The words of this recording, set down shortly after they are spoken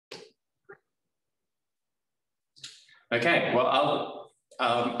Okay, well,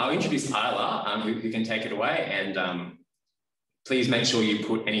 I'll introduce Isla, who can take it away, and please make sure you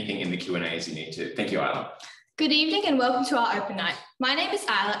put anything in the Q&A as you need to. Thank you, Isla. Good evening and welcome to our open night. My name is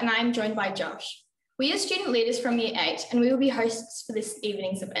Isla and I am joined by Josh. We are student leaders from Year 8 and we will be hosts for this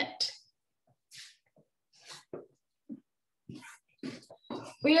evening's event.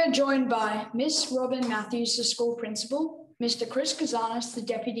 We are joined by Miss Robin Matthews, the school principal, Mr. Chris Kazanis, the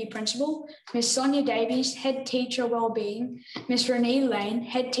deputy principal, Miss Sonia Davies, head teacher wellbeing, Miss Renee Lane,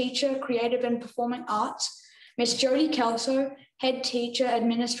 head teacher creative and performing arts, Miss Jodie Kelso, head teacher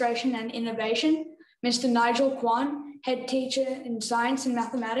administration and innovation, Mr. Nigel Kwan, head teacher in science and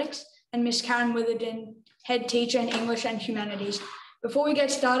mathematics, and Miss Karen Witherden, head teacher in English and humanities. Before we get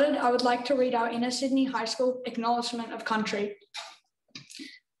started, I would like to read our Inner Sydney High School Acknowledgement of Country.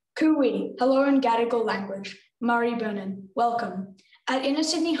 Cooee, hello in Gadigal language. Murray Burnham, welcome. At Inner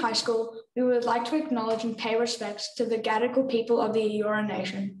Sydney High School, we would like to acknowledge and pay respects to the Gadigal people of the Eora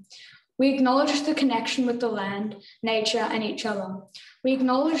Nation. We acknowledge the connection with the land, nature, and each other. We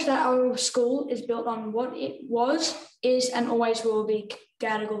acknowledge that our school is built on what it was, is, and always will be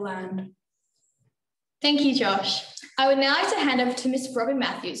Gadigal land. Thank you, Josh. I would now like to hand over to Miss Robin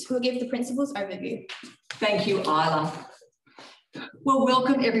Matthews, who will give the principal's overview. Thank you, Isla. Well,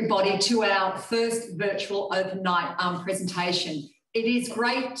 welcome everybody to our first virtual open night presentation. It is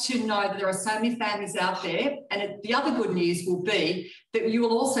great to know that there are so many families out there, and the other good news will be that you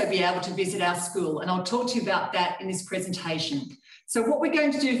will also be able to visit our school, and I'll talk to you about that in this presentation. So what we're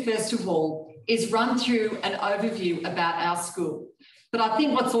going to do first of all is run through an overview about our school. But I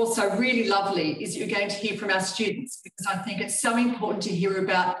think what's also really lovely is you're going to hear from our students, because I think it's so important to hear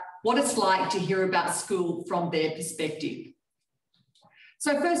about what it's like to hear about school from their perspective.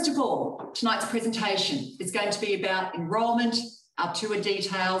 So first of all, tonight's presentation is going to be about enrolment, our tour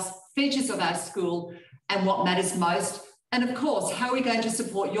details, features of our school, and what matters most, and of course, how we're going to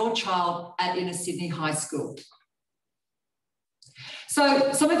support your child at Inner Sydney High School.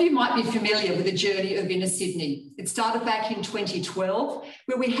 So some of you might be familiar with the journey of Inner Sydney. It started back in 2012,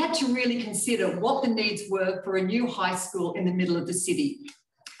 where we had to really consider what the needs were for a new high school in the middle of the city.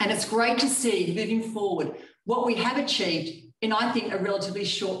 And it's great to see, moving forward, what we have achieved in, I think, a relatively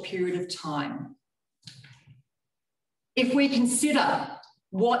short period of time. If we consider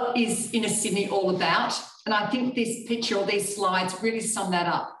what is Inner Sydney all about, and I think this picture or these slides really sum that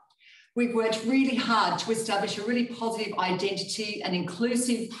up. We've worked really hard to establish a really positive identity and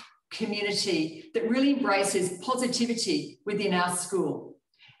inclusive community that really embraces positivity within our school.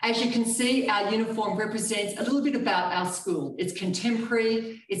 As you can see, our uniform represents a little bit about our school. It's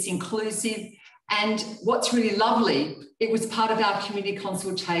contemporary, it's inclusive, and what's really lovely, it was part of our community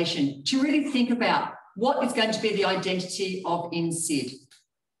consultation to really think about what is going to be the identity of INSID.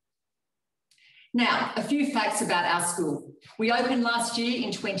 Now, a few facts about our school. We opened last year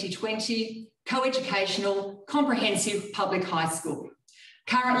in 2020, co-educational, comprehensive public high school.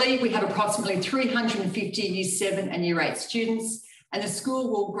 Currently, we have approximately 350 Year 7 and Year 8 students, and the school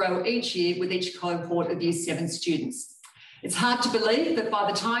will grow each year with each cohort of Year 7 students. It's hard to believe that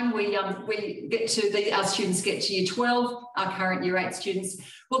by the time our students get to Year 12, our current Year 8 students,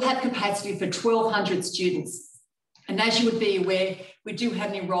 we'll have capacity for 1,200 students. And as you would be aware, we do have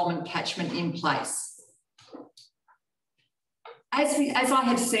an enrolment catchment in place. As I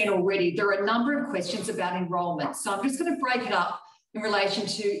have seen already, there are a number of questions about enrolment. So I'm just going to break it up in relation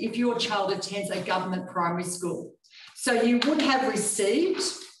to if your child attends a government primary school. So you would have received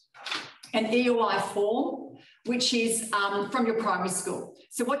an EOI form, which is from your primary school.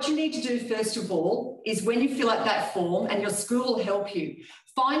 So what you need to do first of all is when you fill out that form, and your school will help you,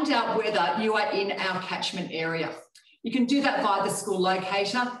 find out whether you are in our catchment area. You can do that via the school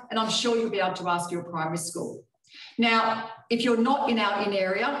locator, and I'm sure you'll be able to ask your primary school. Now, if you're not in our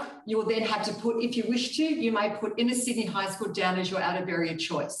area, you will then have to put, if you wish to, you may put Inner Sydney High School down as your out of area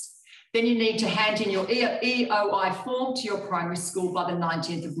choice. Then you need to hand in your EOI form to your primary school by the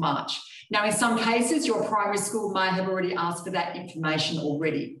 19th of March. Now, in some cases, your primary school may have already asked for that information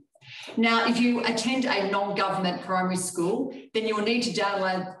already. Now, if you attend a non-government primary school, then you will need to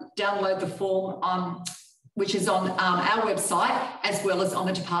download the form, which is on our website, as well as on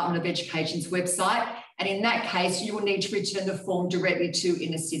the Department of Education's website. And in that case, you will need to return the form directly to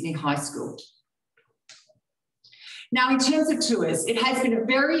Inner Sydney High School. Now, in terms of tours, it has been a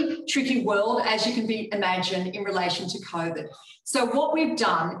very tricky world, as you can imagine, in relation to COVID. So what we've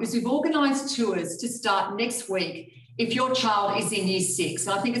done is we've organised tours to start next week if your child is in Year 6.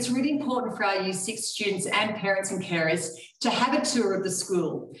 And I think it's really important for our Year 6 students and parents and carers to have a tour of the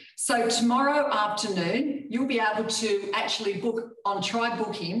school. So tomorrow afternoon, you'll be able to actually book on Try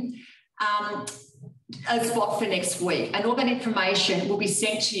Booking a spot for next week, and all that information will be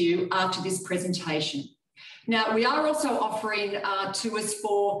sent to you after this presentation. Now, we are also offering tours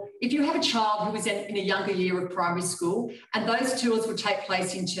for, if you have a child who is in a younger year of primary school, and those tours will take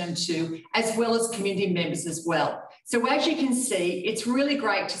place in term 2, as well as community members as well. So as you can see, it's really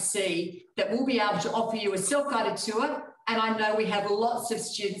great to see that we'll be able to offer you a self-guided tour, and I know we have lots of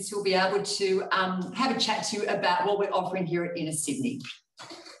students who will be able to have a chat to you about what we're offering here at Inner Sydney.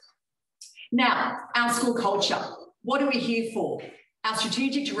 Now, our school culture. What are we here for? Our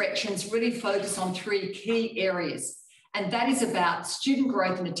strategic directions really focus on 3 key areas, and that is about student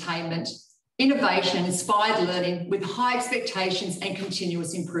growth and attainment, innovation and inspired learning with high expectations and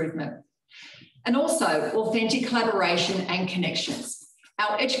continuous improvement, and also authentic collaboration and connections.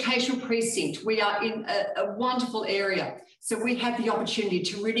 Our educational precinct, we are in a wonderful area, so we have the opportunity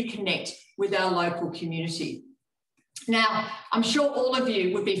to really connect with our local community. Now, I'm sure all of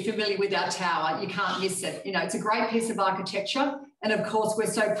you would be familiar with our tower. You can't miss it. You know, it's a great piece of architecture. And of course, we're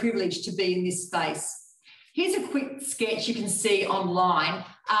so privileged to be in this space. Here's a quick sketch you can see online,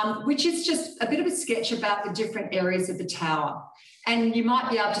 which is just a bit of a sketch about the different areas of the tower. And you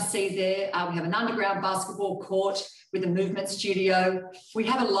might be able to see there, we have an underground basketball court with a movement studio. We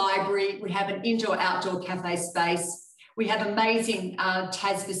have a library. We have an indoor-outdoor cafe space. We have amazing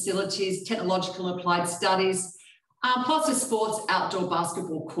TAS facilities, technological and applied studies, plus a sports outdoor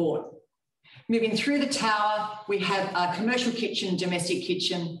basketball court. Moving through the tower, we have a commercial kitchen and domestic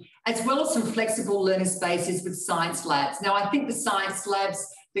kitchen, as well as some flexible learning spaces with science labs. Now, I think the science labs,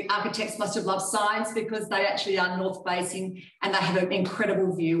 the architects must have loved science because they actually are north facing and they have an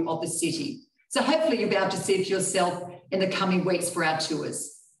incredible view of the city. So hopefully you'll be able to see it for yourself in the coming weeks for our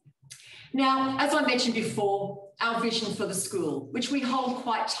tours. Now, as I mentioned before, our vision for the school, which we hold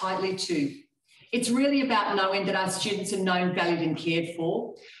quite tightly to. It's really about knowing that our students are known, valued and cared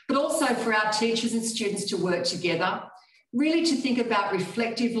for, but also for our teachers and students to work together, really to think about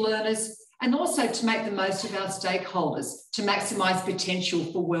reflective learners and also to make the most of our stakeholders to maximise potential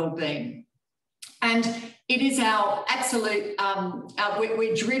for wellbeing. And it is our absolute,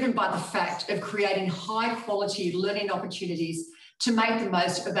 we're driven by the fact of creating high quality learning opportunities to make the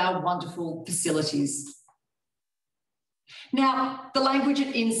most of our wonderful facilities. Now, the language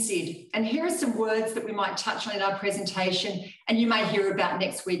at INSID, and here are some words that we might touch on in our presentation and you may hear about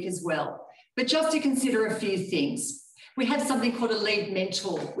next week as well. But just to consider a few things. We have something called a lead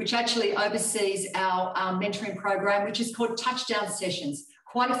mentor, which actually oversees our mentoring program, which is called touchdown sessions,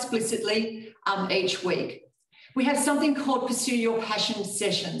 quite explicitly each week. We have something called Pursue Your Passion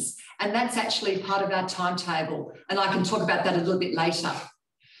sessions, and that's actually part of our timetable, and I can talk about that a little bit later.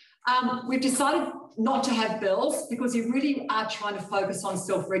 We've decided not to have bells because we really are trying to focus on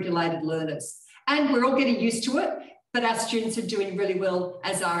self-regulated learners. And we're all getting used to it, but our students are doing really well,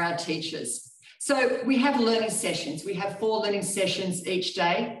 as are our teachers. So we have learning sessions. We have 4 learning sessions each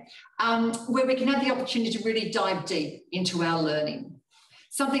day where we can have the opportunity to really dive deep into our learning.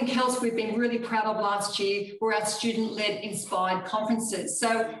 Something else we've been really proud of last year were our student-led inspired conferences.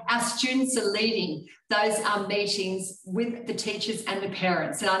 So our students are leading those meetings with the teachers and the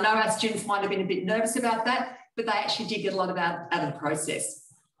parents. And I know our students might have been a bit nervous about that, but they actually did get a lot out of the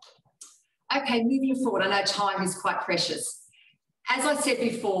process. Okay, moving forward, I know time is quite precious. As I said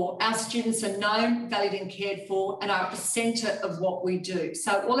before, our students are known, valued and cared for and are at the centre of what we do.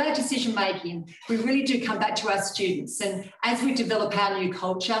 So all our decision making, we really do come back to our students. And as we develop our new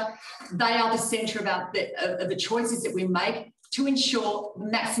culture, they are the centre of the choices that we make to ensure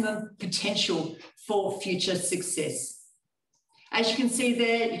maximum potential for future success. As you can see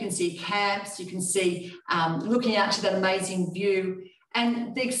there, you can see camps, you can see looking out to that amazing view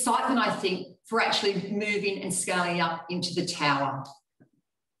and the excitement, I think, for actually moving and scaling up into the tower.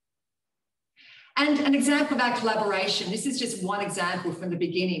 And an example of our collaboration, this is just one example from the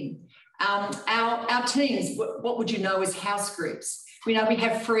beginning. Our teams, what would you know as house groups? We know we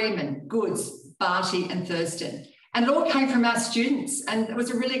have Freeman, Goods, Barty and Thurston. And it all came from our students. And it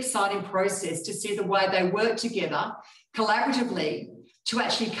was a really exciting process to see the way they work together collaboratively to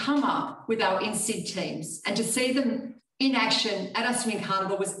actually come up with our INSID teams and to see them in action at our swimming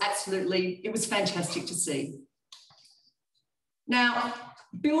carnival was it was fantastic to see. Now,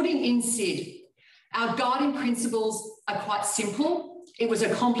 building INSID, our guiding principles are quite simple. It was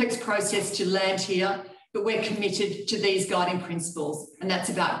a complex process to land here, but we're committed to these guiding principles, and that's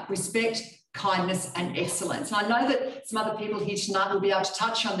about respect, kindness, and excellence. And I know that some other people here tonight will be able to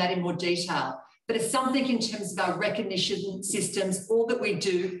touch on that in more detail, but it's something in terms of our recognition systems, all that we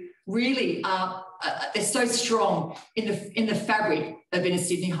do really are they're so strong in the fabric of Inner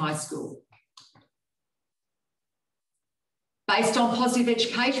Sydney High School. based on positive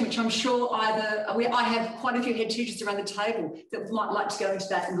education, which I'm sure I have quite a few head teachers around the table that might like to go into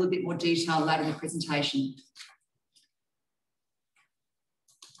that in a little bit more detail later in the presentation.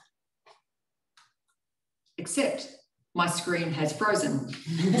 Except my screen has frozen.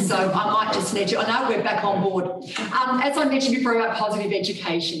 So I might just need to, I know we're back on board. As I mentioned before about positive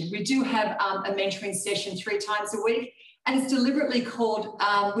education, we do have a mentoring session 3 times a week, and it's deliberately called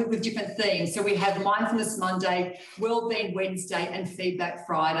with different themes. So we have Mindfulness Monday, Wellbeing Wednesday, and Feedback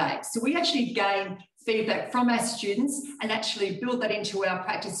Friday. So we actually gain feedback from our students and actually build that into our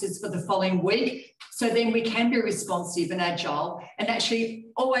practices for the following week. So then we can be responsive and agile and actually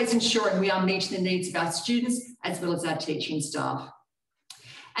always ensuring we are meeting the needs of our students as well as our teaching staff.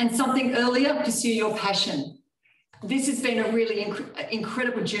 And something earlier, pursue your passion. This has been a really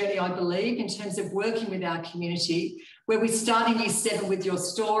incredible journey, I believe, in terms of working with our community, where we start in Year 7 with your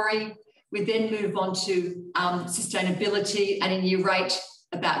story. We then move on to sustainability, and in Year 8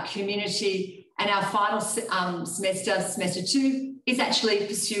 about community. And our final semester, semester 2, is actually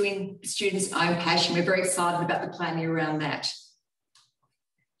pursuing students' own passion. We're very excited about the planning around that.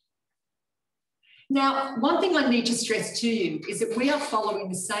 Now, one thing I need to stress to you is that we are following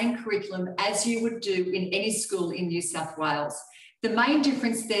the same curriculum as you would do in any school in New South Wales. The main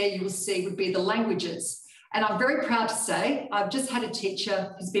difference there you will see would be the languages. And I'm very proud to say I've just had a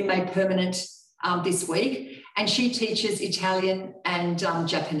teacher who's been made permanent this week, and she teaches Italian and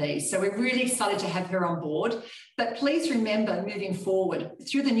Japanese. So we're really excited to have her on board. But please remember, moving forward,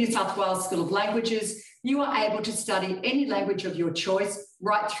 through the New South Wales School of Languages, you are able to study any language of your choice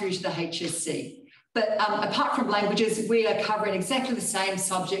right through to the HSC. But apart from languages, we are covering exactly the same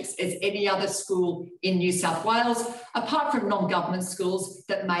subjects as any other school in New South Wales, apart from non-government schools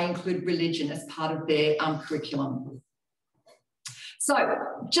that may include religion as part of their curriculum. So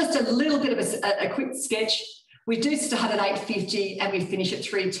just a little bit of a quick sketch. We do start at 8:50 and we finish at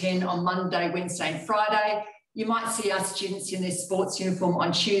 3:10 on Monday, Wednesday and Friday. You might see our students in their sports uniform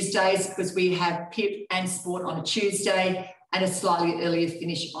on Tuesdays because we have PIP and sport on a Tuesday and a slightly earlier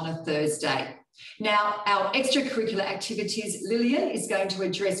finish on a Thursday. Now, our extracurricular activities, Lillian is going to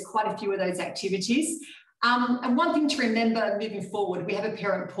address quite a few of those activities. And one thing to remember moving forward, we have a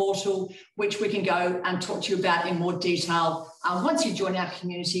parent portal, which we can go and talk to you about in more detail once you join our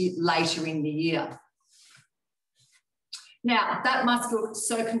community later in the year. Now, that must look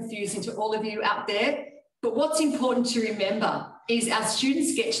so confusing to all of you out there, but what's important to remember is our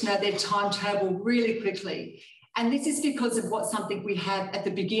students get to know their timetable really quickly. And this is because of something we have at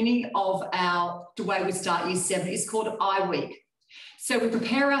the beginning of the way we start Year 7 is called I-Week. So we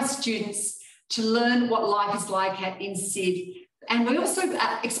prepare our students to learn what life is like at INSID. And we also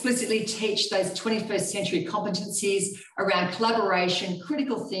explicitly teach those 21st century competencies around collaboration,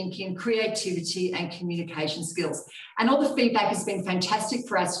 critical thinking, creativity, and communication skills. And all the feedback has been fantastic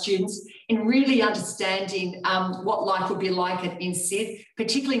for our students in really understanding what life would be like at INSID,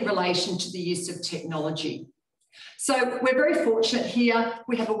 particularly in relation to the use of technology. So we're very fortunate here.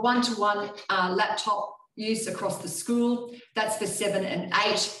 We have a one-to-one laptop use across the school. That's for 7 and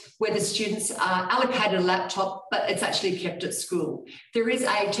 8, where the students are allocated a laptop, but it's actually kept at school. There is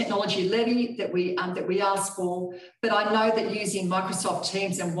a technology levy that we asked for, but I know that using Microsoft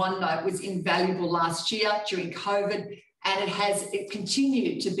Teams and OneNote was invaluable last year during COVID, and it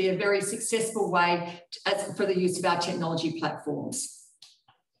continued to be a very successful way for the use of our technology platforms.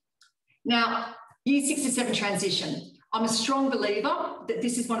 Now, Year 6 to 7 transition. I'm a strong believer that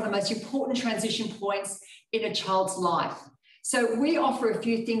this is one of the most important transition points in a child's life. So we offer a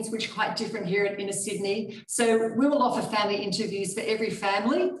few things which are quite different here at Inner Sydney. So we will offer family interviews for every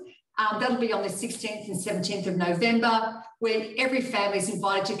family. That'll be on the 16th and 17th of November, where every family is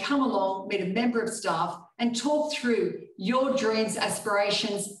invited to come along, meet a member of staff and talk through your dreams,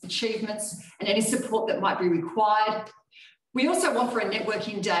 aspirations, achievements, and any support that might be required. We also offer a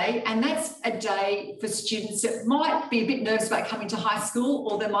networking day, and that's a day for students that might be a bit nervous about coming to high school,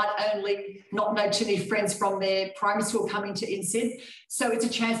 or they might only not know too many friends from their primary school coming to INSID. So it's a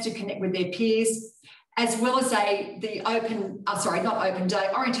chance to connect with their peers, as well as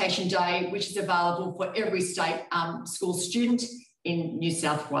orientation day, which is available for every state school student in New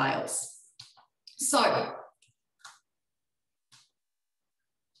South Wales. So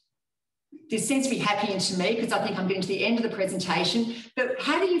this seems to be happening to me because I think I'm getting to the end of the presentation, but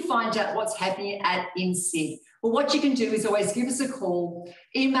how do you find out what's happening at INSID? Well, what you can do is always give us a call,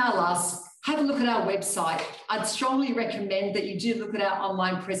 email us, have a look at our website. I'd strongly recommend that you do look at our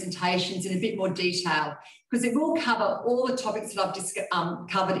online presentations in a bit more detail, because it will cover all the topics that I've just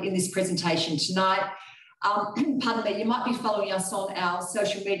covered in this presentation tonight. Pardon me, you might be following us on our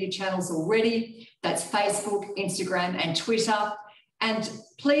social media channels already. That's Facebook, Instagram and Twitter. And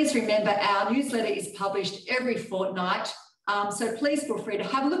please remember our newsletter is published every fortnight. So please feel free to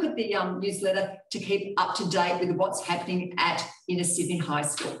have a look at the newsletter to keep up to date with what's happening at Inner Sydney High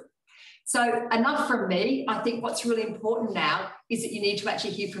School. So enough from me. I think what's really important now is that you need to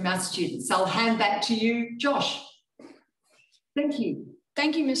actually hear from our students. So I'll hand back to you, Josh. Thank you.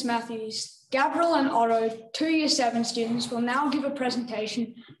 Thank you, Ms. Matthews. Gabriel and Otto, 2 Year 7 students, will now give a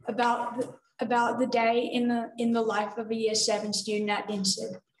presentation about the day in the life of a Year 7 student at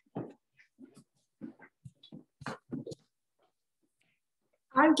INSID.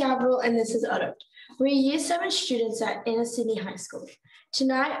 I'm Gabriel and this is Otto. We're Year 7 students at Inner Sydney High School.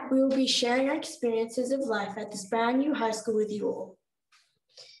 Tonight, we will be sharing our experiences of life at this brand new high school with you all.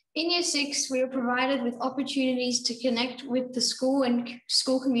 In Year 6, we were provided with opportunities to connect with the school and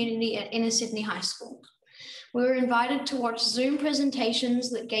school community at Inner Sydney High School. We were invited to watch Zoom presentations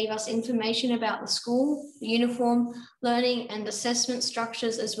that gave us information about the school, uniform, learning and assessment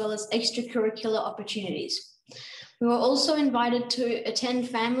structures, as well as extracurricular opportunities. We were also invited to attend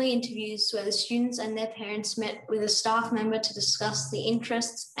family interviews where the students and their parents met with a staff member to discuss the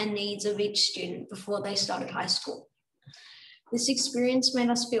interests and needs of each student before they started high school. This experience made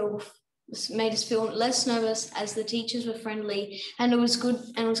us feel less nervous as the teachers were friendly, and it was good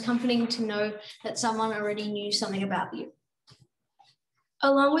and was comforting to know that someone already knew something about you.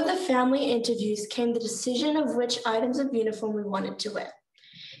 Along with the family interviews came the decision of which items of uniform we wanted to wear.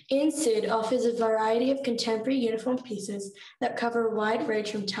 INSID offers a variety of contemporary uniform pieces that cover a wide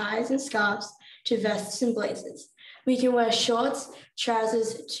range from ties and scarves to vests and blazers. We can wear shorts,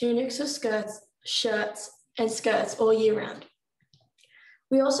 trousers, tunics or skirts, shirts, and skirts all year round.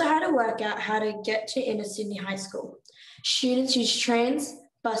 We also had to work out how to get to Inner Sydney High School. Students use trains,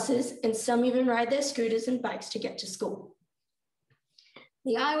 buses, and some even ride their scooters and bikes to get to school.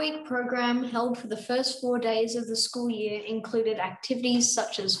 The iWeek program held for the first 4 days of the school year included activities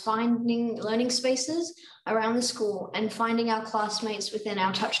such as finding learning spaces around the school and finding our classmates within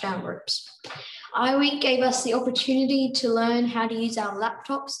our touchdown groups. iWeek gave us the opportunity to learn how to use our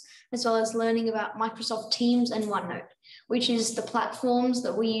laptops, as well as learning about Microsoft Teams and OneNote, which is the platforms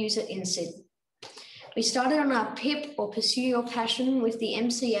that we use at INSID. We started on our PIP, or Pursue Your Passion, with the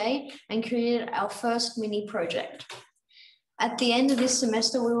MCA and created our first mini project. At the end of this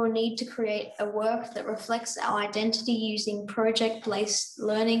semester, we will need to create a work that reflects our identity using project-based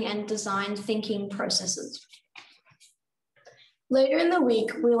learning and design thinking processes. Later in the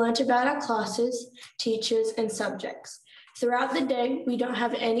week, we learnt about our classes, teachers, and subjects. Throughout the day, we don't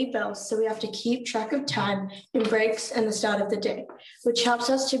have any bells, so we have to keep track of time in breaks and the start of the day, which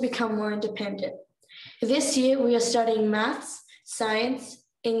helps us to become more independent. This year, we are studying maths, science,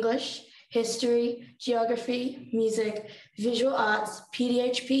 English, history, geography, music, visual arts,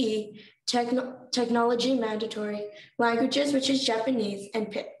 PDHPE, technology mandatory, languages, which is Japanese, and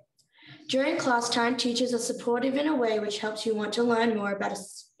PIP. During class time, teachers are supportive in a way which helps you want to learn more about a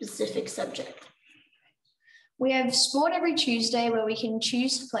specific subject. We have sport every Tuesday where we can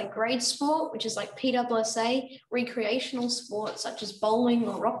choose to play grade sport, which is like PWSA, recreational sport such as bowling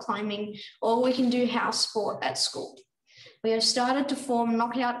or rock climbing, or we can do house sport at school. We have started to form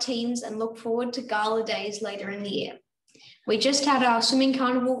knockout teams and look forward to gala days later in the year. We just had our swimming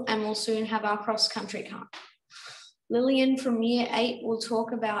carnival and will soon have our cross-country carnival. Lillian from Year 8 will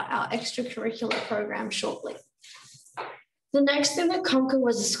talk about our extracurricular program shortly. The next thing to conquer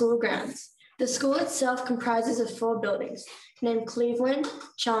was the school grounds. The school itself comprises of 4 buildings, named Cleveland,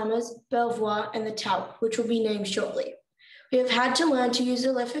 Chalmers, Belvoir, and the Tower, which will be named shortly. We have had to learn to use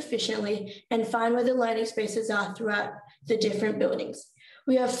the lift efficiently and find where the learning spaces are throughout the different buildings.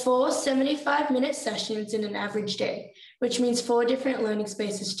 We have 4 75-minute sessions in an average day, which means 4 different learning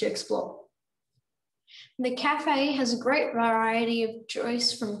spaces to explore. The cafe has a great variety of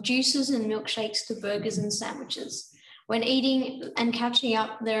choice, from juices and milkshakes to burgers and sandwiches. When eating and catching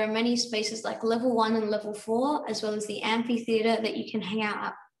up, there are many spaces like level 1 and level 4, as well as the amphitheatre that you can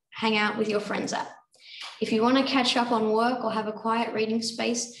hang out with your friends at. If you want to catch up on work or have a quiet reading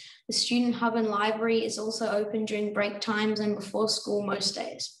space, the student hub and library is also open during break times and before school most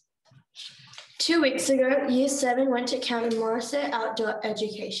days. 2 weeks ago, Year 7 went to Cameron Morrison Outdoor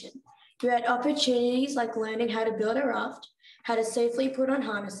Education. We had opportunities like learning how to build a raft, how to safely put on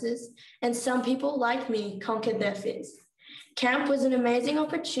harnesses, and some people, like me, conquered their fears. Camp was an amazing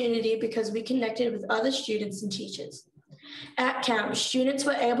opportunity because we connected with other students and teachers. At camp, students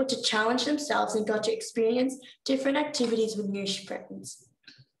were able to challenge themselves and got to experience different activities with new friends.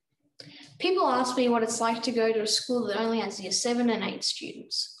 People ask me what it's like to go to a school that only has Year 7 and 8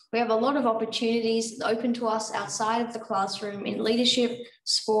 students. We have a lot of opportunities open to us outside of the classroom in leadership,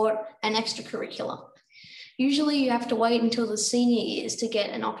 sport, and extracurricular. Usually you have to wait until the senior years to get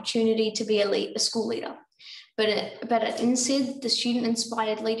an opportunity to be a school leader. But at INSID, the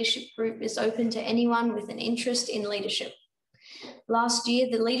student-inspired leadership group is open to anyone with an interest in leadership. Last year,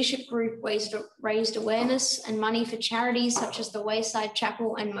 the leadership group raised awareness and money for charities such as the Wayside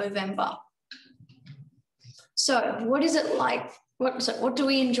Chapel and Movember. So what is it like? What do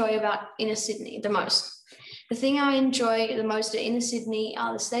we enjoy about Inner Sydney the most? The thing I enjoy the most at Inner Sydney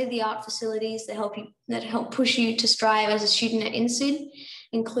are the state-of-the-art facilities that help push you to strive as a student at INSID,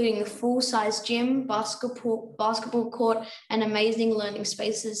 including the full-size gym, basketball court, and amazing learning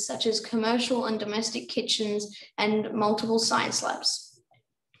spaces such as commercial and domestic kitchens and multiple science labs.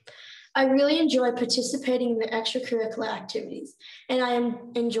 I really enjoy participating in the extracurricular activities, and I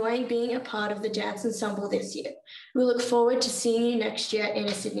am enjoying being a part of the dance ensemble this year. We look forward to seeing you next year at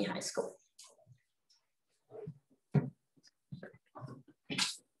Inner Sydney High School.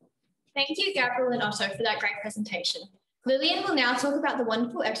 Thank you, Gabriel and Otto, for that great presentation. Lillian will now talk about the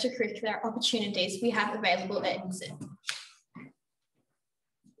wonderful extracurricular opportunities we have available at INSID.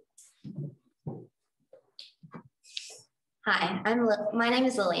 Hi, my name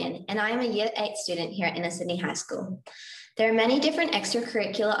is Lillian, and I am a Year 8 student here at Inner Sydney High School. There are many different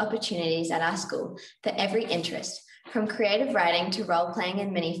extracurricular opportunities at our school for every interest, from creative writing to role-playing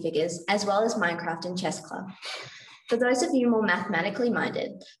and minifigures, as well as Minecraft and Chess Club. For those of you more mathematically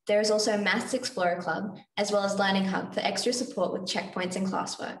minded, there is also Maths Explorer Club, as well as Learning Hub for extra support with checkpoints and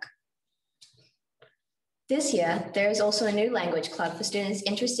classwork. This year, there is also a new language club for students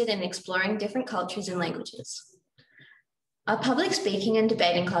interested in exploring different cultures and languages. Our public speaking and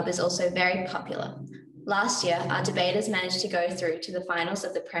debating club is also very popular. Last year, our debaters managed to go through to the finals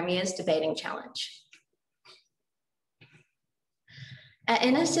of the Premier's Debating Challenge. At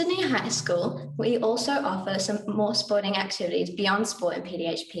Inner Sydney High School, we also offer some more sporting activities beyond sport and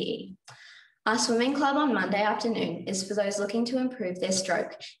PDHPE. Our swimming club on Monday afternoon is for those looking to improve their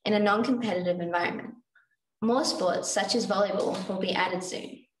stroke in a non-competitive environment. More sports, such as volleyball, will be added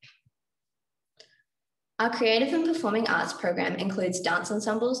soon. Our creative and performing arts program includes dance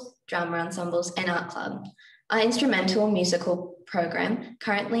ensembles, drama ensembles, and art club. Our instrumental musical program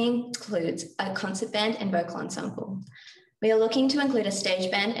currently includes a concert band and vocal ensemble. We are looking to include a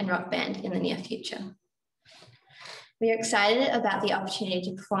stage band and rock band in the near future. We are excited about the opportunity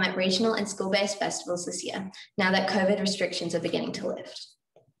to perform at regional and school-based festivals this year, now that COVID restrictions are beginning to lift.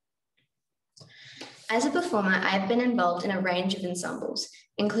 As a performer, I have been involved in a range of ensembles,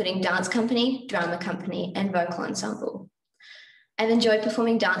 including dance company, drama company, and vocal ensemble. I've enjoyed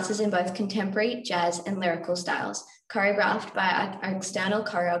performing dances in both contemporary, jazz, and lyrical styles, choreographed by our external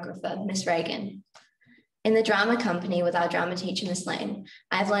choreographer, Miss Reagan. In the drama company with our drama teacher, Miss Lane,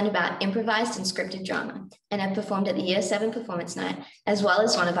 I've learned about improvised and scripted drama and have performed at the Year 7 Performance Night, as well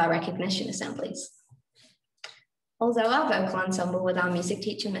as one of our recognition assemblies. Although our vocal ensemble with our music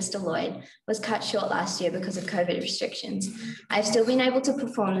teacher, Mr. Lloyd, was cut short last year because of COVID restrictions, I've still been able to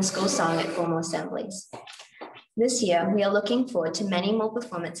perform the school song at formal assemblies. This year, we are looking forward to many more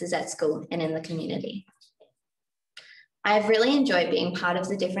performances at school and in the community. I have really enjoyed being part of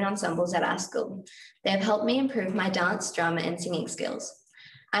the different ensembles at our school. They have helped me improve my dance, drama, and singing skills.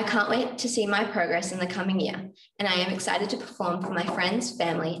 I can't wait to see my progress in the coming year, and I am excited to perform for my friends,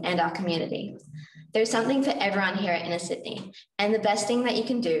 family, and our community. There's something for everyone here at Inner Sydney, and the best thing that you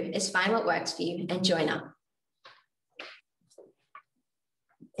can do is find what works for you and join up.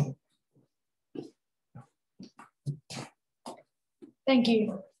 Thank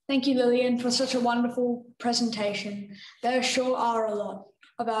you. Thank you, Lillian, for such a wonderful presentation. There sure are a lot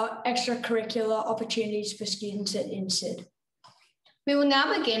about extracurricular opportunities for students at INSID. We will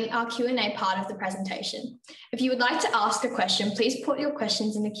now begin our Q&A part of the presentation. If you would like to ask a question, please put your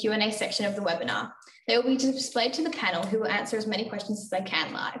questions in the Q&A section of the webinar. They will be displayed to the panel, who will answer as many questions as they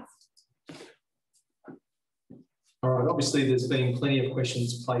can live. All right, obviously there's been plenty of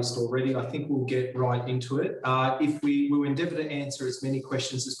questions placed already. I think we'll get right into it. If we will endeavour to answer as many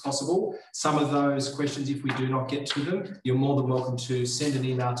questions as possible. Some of those questions, if we do not get to them, you're more than welcome to send an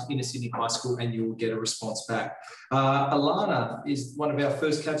email to Inner Sydney High School and you will get a response back. Alana is one of our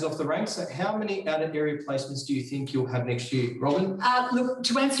first cabs off the rank. So how many out-of-area placements do you think you'll have next year, Robin? Look,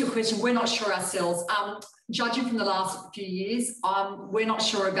 to answer your question, we're not sure ourselves. Judging from the last few years, we're not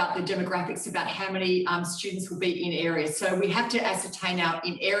sure about the demographics about how many students will be in area. So we have to ascertain our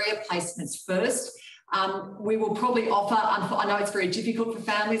in-area placements first. We will probably offer, I know it's very difficult for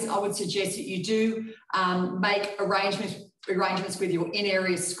families, I would suggest that you do make arrangements arrangements with your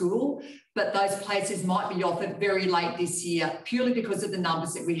in-area school, but those places might be offered very late this year, purely because of the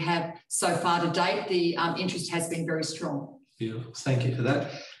numbers that we have so far to date. The interest has been very strong. Beautiful. Thank you for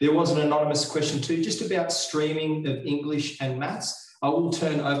that. There was an anonymous question too, just about streaming of English and maths. I will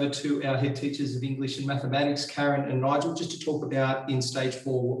turn over to our head teachers of English and mathematics, Karen and Nigel, just to talk about in stage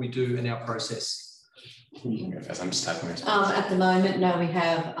 4 what we do in our process. I'm just taking it. At the moment, no, we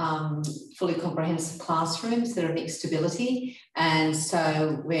have fully comprehensive classrooms that are mixed ability, and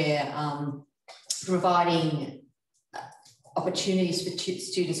so we're providing opportunities for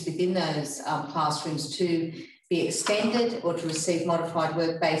students within those classrooms to be extended or to receive modified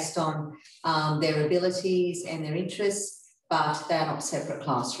work based on their abilities and their interests, but they're not separate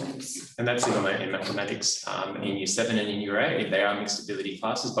classrooms. And that's in mathematics in Year 7 and in Year 8. They are mixed ability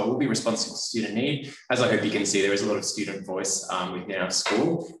classes, but we'll be responsive to student need. As I hope you can see, there is a lot of student voice within our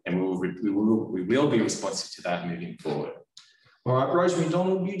school, and we will be responsive to that moving forward. All right, Rosemary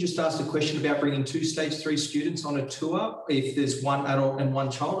Donald, you just asked a question about bringing 2 stage 3 students on a tour. If there's one adult and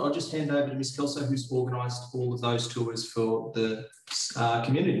one child, I'll just hand over to Ms. Kelso, who's organised all of those tours for the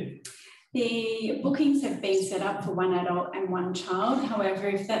community. The bookings have been set up for 1 adult and 1 child. However,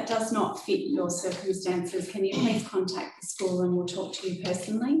 if that does not fit your circumstances, can you please contact the school and we'll talk to you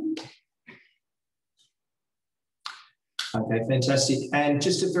personally? Okay, fantastic. And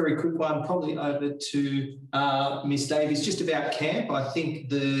just a very quick one, probably over to Ms. Davies, just about camp. I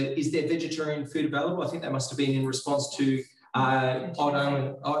think is there vegetarian food available? I think that must have been in response to and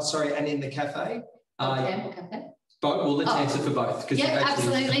in the cafe. Cafe. But well, let's answer for both. Yeah,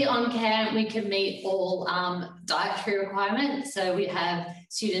 absolutely. On camp, we can meet all dietary requirements. So we have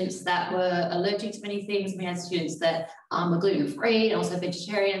students that were allergic to many things. We had students that were gluten-free and also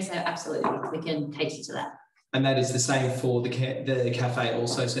vegetarian. So absolutely, we can cater to that. And that is the same for the cafe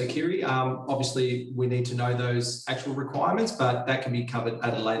also. So Kiri, obviously we need to know those actual requirements, but that can be covered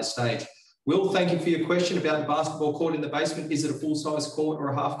at a later stage. Will, thank you for your question about the basketball court in the basement. Is it a full-size court or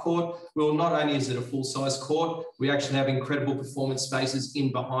a half court? Well, not only is it a full-size court, we actually have incredible performance spaces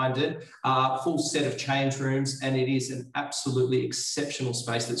in behind it, full set of change rooms, and it is an absolutely exceptional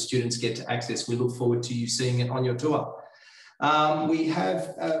space that students get to access. We look forward to you seeing it on your tour. We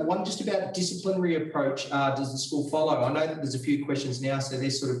have one just about disciplinary approach. Does the school follow? I know that there's a few questions now, so they're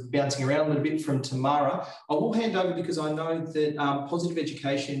sort of bouncing around a little bit from Tamara. I will hand over because I know that positive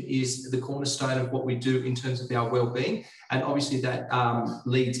education is the cornerstone of what we do in terms of our wellbeing, and obviously that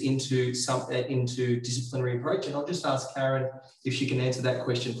leads into disciplinary approach. And I'll just ask Karen if she can answer that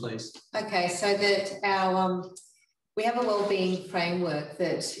question, please. Okay, so that our we have a wellbeing framework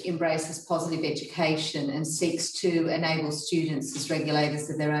that embraces positive education and seeks to enable students as regulators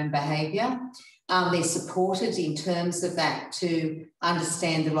of their own behaviour. They're supported in terms of that to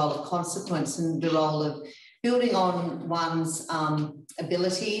understand the role of consequence and the role of building on one's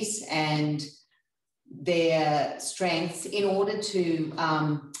abilities and their strengths in order to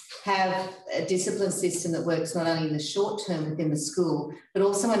have a discipline system that works not only in the short term within the school, but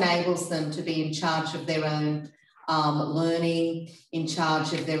also enables them to be in charge of their own learning, in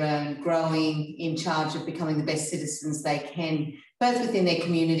charge of their own growing, in charge of becoming the best citizens they can, both within their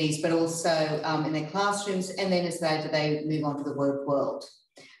communities, but also in their classrooms, and then as they move on to the work world.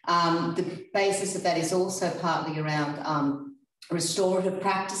 The basis of that is also partly around restorative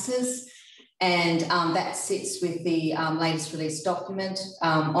practices, and that sits with the latest released document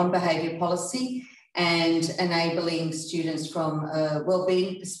on behaviour policy and enabling students from a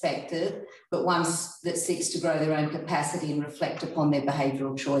wellbeing perspective, but one that seeks to grow their own capacity and reflect upon their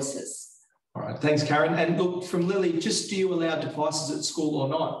behavioural choices. All right, thanks, Karen. And look, from Lily, just do you allow devices at school or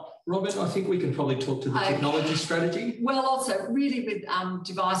not? Robert, I think we can probably talk to the technology strategy. Well, also really with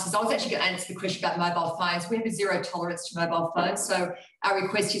devices, I was actually going to answer the question about mobile phones. We have a zero tolerance to mobile phones. So our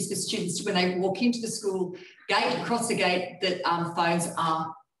request is for students when they walk into the school gate, across the gate, that phones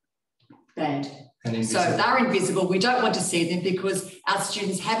are banned. So they're invisible. We don't want to see them because our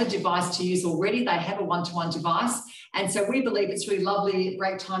students have a device to use already. They have a one-to-one device. And so we believe it's really lovely,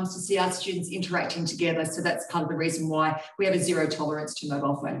 great times to see our students interacting together. So that's part of the reason why we have a zero tolerance to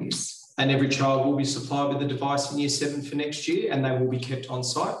mobile phone use. And every child will be supplied with a device in Year 7 for next year, and they will be kept on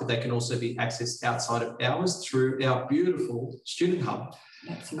site, but they can also be accessed outside of hours through our beautiful student hub.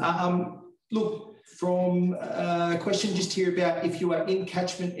 Look, from a question just here about if you are in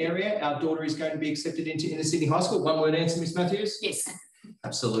catchment area, our daughter is going to be accepted into Inner Sydney High School. One word answer, Ms Matthews? Yes.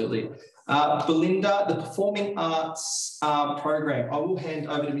 Absolutely. Belinda, the Performing Arts program, I will hand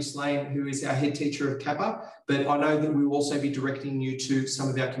over to Ms Lane, who is our head teacher of Kappa, but I know that we will also be directing you to some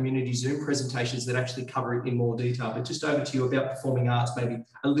of our community Zoom presentations that actually cover it in more detail. But just over to you about Performing Arts, maybe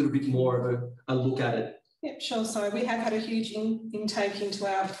a little bit more of a look at it. Yep, sure. So we have had a huge intake into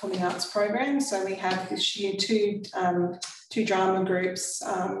our performing arts program. So we have this year two drama groups,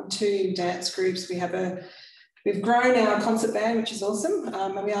 2 dance groups. We've grown our concert band, which is awesome,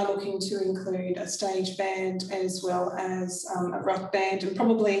 and we are looking to include a stage band as well as a rock band, and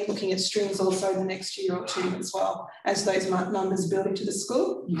probably looking at strings also the next year or 2 as well, as those numbers build into the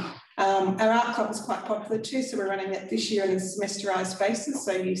school. Our art club is quite popular too, so we're running it this year on a semesterised basis.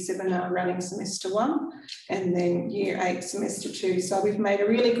 So Year 7 are running semester 1, and then Year 8 semester 2. So we've made a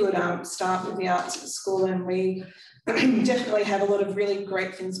really good start with the arts at the school, and we definitely have a lot of really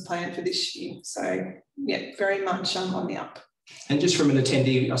great things planned for this year. So yeah, very much on the up. And just from an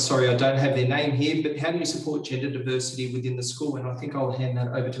attendee, sorry, I don't have their name here, but how do you support gender diversity within the school? And I think I'll hand that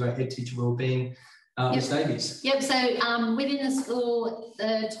over to our head teacher wellbeing, Ms. Davies. Yep, so within the school,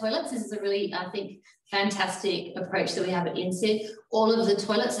 the toilets, this is a really, I think, fantastic approach that we have at INSID. All of the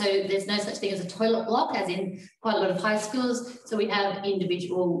toilets, so there's no such thing as a toilet block, as in quite a lot of high schools. So we have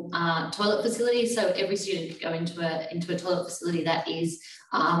individual toilet facilities. So every student can go into a toilet facility that is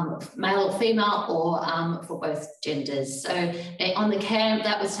male or female, or for both genders. So on the camp,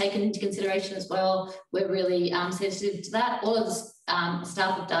 that was taken into consideration as well. We're really sensitive to that. All of the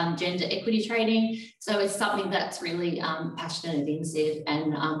staff have done gender equity training. So it's something that's really passionate at INSID,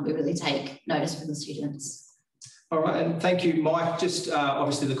 and we really take notice from the students. All right, and thank you, Mike. Just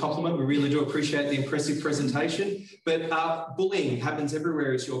obviously the compliment. We really do appreciate the impressive presentation. But bullying happens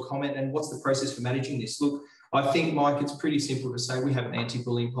everywhere is your comment, and what's the process for managing this? Look, I think, Mike, it's pretty simple to say we have an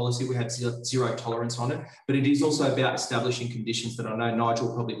anti-bullying policy. We have zero tolerance on it, but it is also about establishing conditions that I know Nigel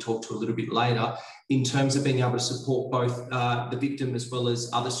will probably talk to a little bit later, in terms of being able to support both the victim as well as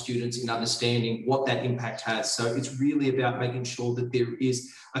other students in understanding what that impact has. So it's really about making sure that there is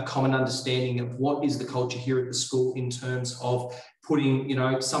a common understanding of what is the culture here at the school in terms of putting, you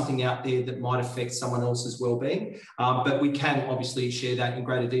know, something out there that might affect someone else's well-being. But we can obviously share that in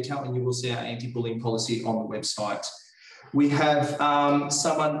greater detail, and you will see our anti-bullying policy on the website. We have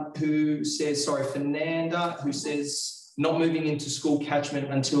someone who says, sorry, Fernanda, who says, not moving into school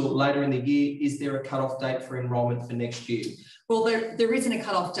catchment until later in the year. Is there a cut-off date for enrolment for next year? Well, there isn't a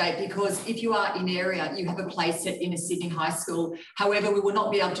cut-off date, because if you are in area, you have a place at Inner Sydney High School. However, we will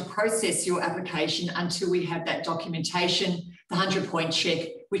not be able to process your application until we have that documentation, the 100-point check,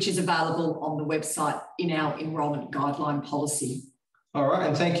 which is available on the website in our enrolment guideline policy. All right,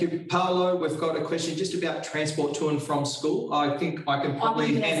 and thank you. Paolo, we've got a question just about transport to and from school. I think I can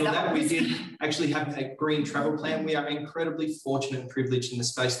probably handle that. We did actually have a green travel plan. We are incredibly fortunate and privileged in the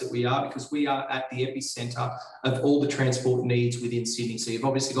space that we are, because we are at the epicentre of all the transport needs within Sydney. So you've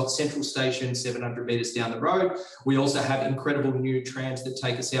obviously got Central Station, 700 metres down the road. We also have incredible new trams that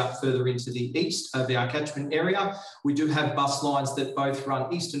take us out further into the east of our catchment area. We do have bus lines that both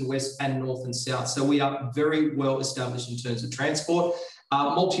run east and west and north and south. So we are very well established in terms of transport.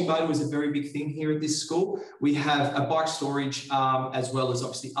 Multimodal is a very big thing here at this school. We have a bike storage as well as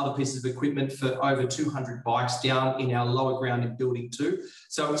obviously other pieces of equipment for over 200 bikes down in our lower ground in Building 2.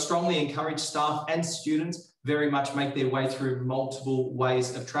 So I strongly encourage staff and students very much make their way through multiple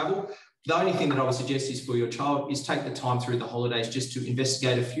ways of travel. The only thing that I would suggest is for your child is take the time through the holidays just to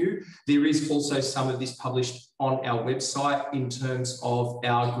investigate a few. There is also some of this published on our website in terms of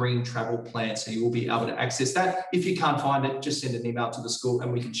our green travel plan. So you will be able to access that. If you can't find it, just send an email to the school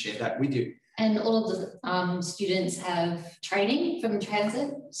and we can share that with you. And all of the students have training from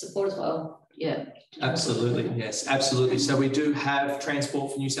transit support as well. Yeah. Absolutely. Yes, absolutely. So we do have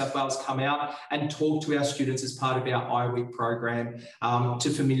Transport for New South Wales come out and talk to our students as part of our iWeek program to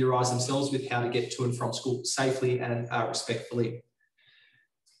familiarise themselves with how to get to and from school safely and respectfully.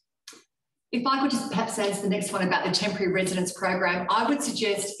 If I could just perhaps answer the next one about the temporary residence program, I would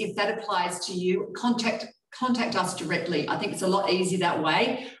suggest if that applies to you, contact us directly. I think it's a lot easier that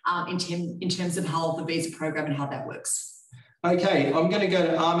way in terms of how the visa program and how that works. Okay, I'm going to go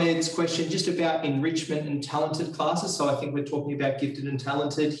to Ahmed's question just about enrichment and talented classes. So I think we're talking about gifted and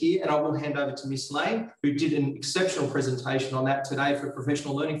talented here, and I will hand over to Miss Lane, who did an exceptional presentation on that today for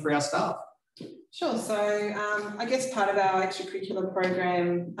professional learning for our staff. Sure. So I guess part of our extracurricular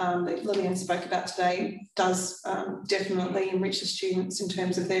program that Lillian spoke about today does definitely enrich the students in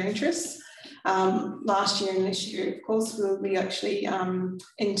terms of their interests. Last year and this year, of course, we actually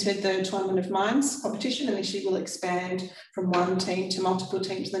entered the Tournament of Minds competition, and this year we'll expand from one team to multiple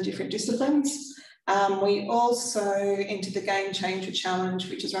teams in the different disciplines. We also entered the Game Changer Challenge,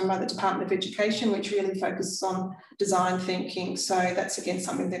 which is run by the Department of Education, which really focuses on design thinking. So that's again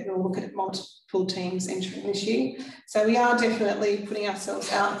something that we'll look at multiple teams entering this year. So we are definitely putting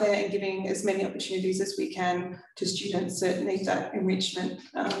ourselves out there and giving as many opportunities as we can to students that need that enrichment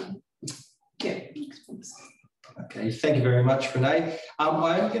Yeah. Okay, thank you very much, Renee.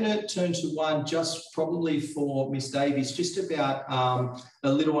 I'm going to turn to one just probably for Miss Davies, just about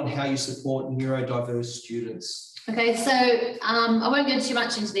a little on how you support neurodiverse students. Okay, so I won't go too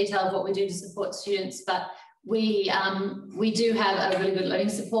much into detail of what we do to support students, but we do have a really good learning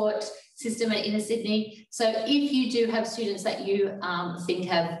support system at Inner Sydney. So if you do have students that you think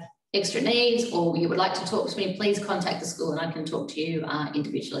have extra needs or you would like to talk to me, please contact the school and I can talk to you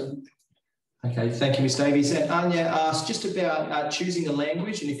individually. Okay, thank you, Ms Davies. And Anya asked just about choosing a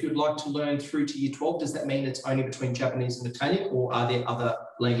language, and if you'd like to learn through to Year 12, does that mean it's only between Japanese and Italian, or are there other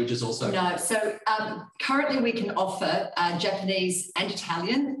languages also? No, so currently we can offer Japanese and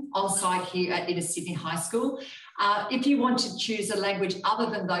Italian on site here at Inner Sydney High School. If you want to choose a language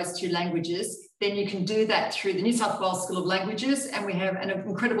other than those two languages, then you can do that through the New South Wales School of Languages, and we have an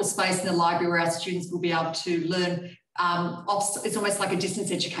incredible space in the library where our students will be able to learn. It's almost like a distance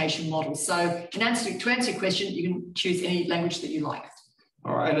education model. So to answer your question, you can choose any language that you like.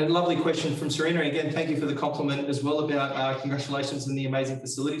 All right, and a lovely question from Serena. Again, thank you for the compliment as well about congratulations on the amazing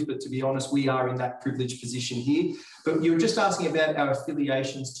facilities. But to be honest, we are in that privileged position here. But you were just asking about our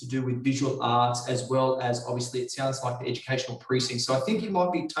affiliations to do with visual arts, as well as obviously it sounds like the educational precinct. So I think you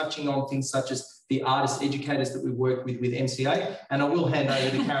might be touching on things such as the artist educators that we work with MCA. And I will hand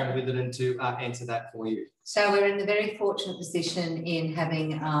over to Karen Witherden to answer that for you. So we're in the very fortunate position in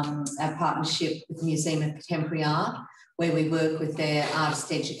having a partnership with the Museum of Contemporary Art, where we work with their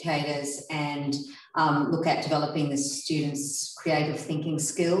artist educators and look at developing the students' creative thinking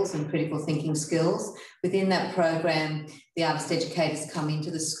skills and critical thinking skills. Within that program, the artist educators come into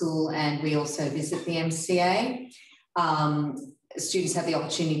the school and we also visit the MCA. Students have the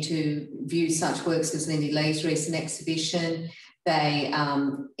opportunity to view such works as Lindy Lee's recent exhibition. They,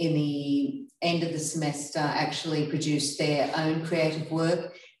 in the end of the semester, actually produce their own creative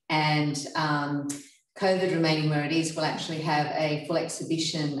work, and COVID remaining where it is, we'll actually have a full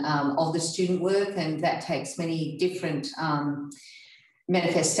exhibition of the student work, and that takes many different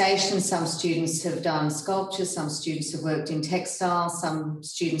manifestations. Some students have done sculpture, some students have worked in textiles, some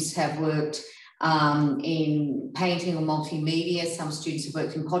students have worked in painting or multimedia, some students have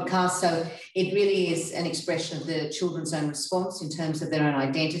worked in podcasts. So it really is an expression of the children's own response in terms of their own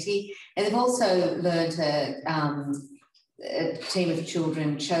identity. And they've also learned a team of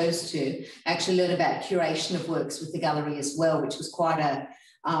children chose to actually learn about curation of works with the gallery as well, which was quite a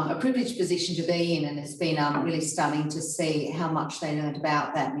privileged position to be in, and it's been really stunning to see how much they learned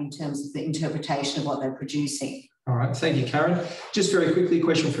about that in terms of the interpretation of what they're producing. All right, thank you, Karen. Just very quickly, a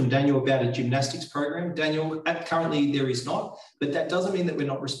question from Daniel about a gymnastics program. Daniel, currently there is not, but that doesn't mean that we're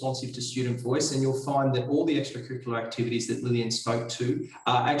not responsive to student voice, and you'll find that all the extracurricular activities that Lillian spoke to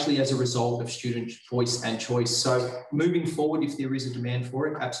are actually as a result of student voice and choice. So moving forward, if there is a demand for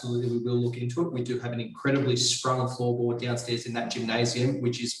it, absolutely we will look into it. We do have an incredibly sprung floorboard downstairs in that gymnasium,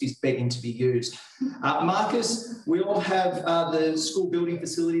 which is begging to be used. Marcus, we all have the school building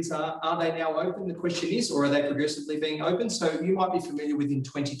facilities. Are they now open? The question is, or are they progressively being open? So you might be familiar with in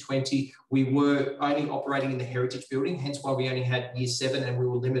 2020, we were only operating in the Heritage Building, hence why we only had Year 7 and we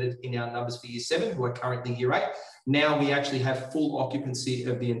were limited in our numbers for Year 7, who are currently Year 8. Now we actually have full occupancy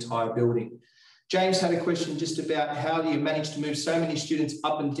of the entire building. James had a question just about how do you manage to move so many students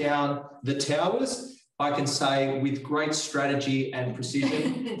up and down the towers? I can say with great strategy and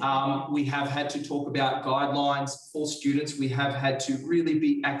precision, we have had to talk about guidelines for students. We have had to really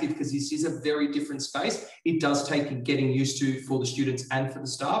be active because this is a very different space. It does take getting used to for the students and for the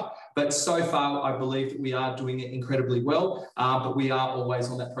staff. But so far, I believe that we are doing it incredibly well, but we are always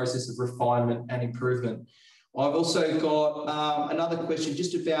on that process of refinement and improvement. I've also got another question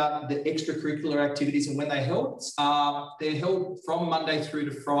just about the extracurricular activities and when they're held. They're held from Monday through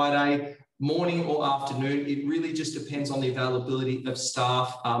to Friday, morning or afternoon. It really just depends on the availability of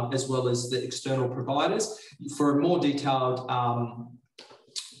staff as well as the external providers. For a more detailed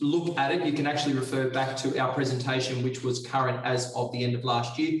look at it, you can actually refer back to our presentation, which was current as of the end of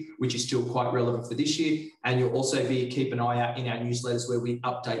last year, which is still quite relevant for this year. And you'll also keep an eye out in our newsletters where we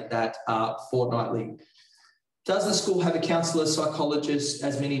update that fortnightly. Does the school have a counsellor, psychologist,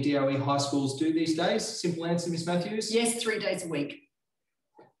 as many DOE high schools do these days? Simple answer, Ms Matthews. Yes, 3 days a week.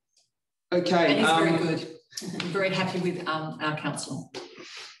 Okay. And he's very good. I'm very happy with our counsellor.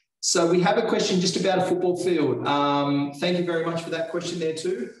 So we have a question just about a football field. Thank you very much for that question there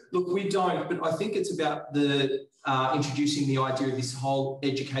too. Look, we don't, but I think it's about the introducing the idea of this whole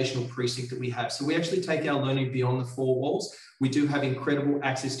educational precinct that we have. So we actually take our learning beyond the four walls. We do have incredible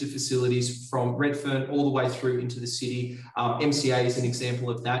access to facilities from Redfern all the way through into the city. MCA is an example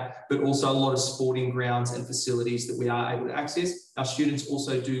of that, but also a lot of sporting grounds and facilities that we are able to access. Our students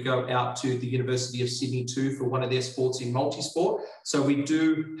also do go out to the University of Sydney too for one of their sports in multi-sport. So we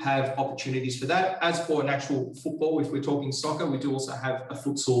do have opportunities for that. As for an actual football, if we're talking soccer, we do also have a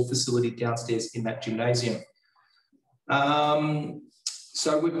futsal facility downstairs in that gymnasium.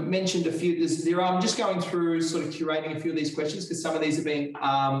 So we've mentioned a few, I'm just going through sort of curating a few of these questions because some of these have been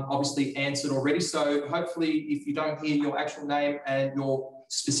obviously answered already. So hopefully if you don't hear your actual name and your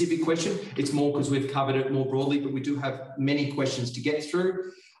specific question, it's more because we've covered it more broadly, but we do have many questions to get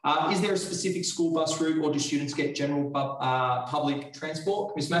through. Is there a specific school bus route or do students get general public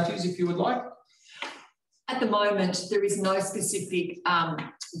transport? Ms. Matthews, if you would like. At the moment, there is no specific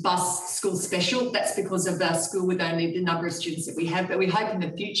bus school special. That's because of our school with only the number of students that we have. But we hope in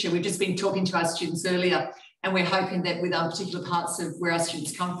the future, we've just been talking to our students earlier, and we're hoping that with our particular parts of where our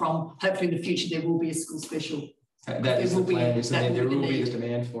students come from, hopefully in the future there will be a school special. That is the plan, isn't there? There will be the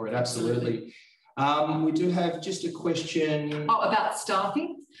demand for it, absolutely. We do have just a question. Oh, about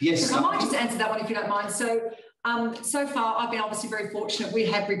staffing? Yes. So I might just answer that one if you don't mind. So far, I've been obviously very fortunate. We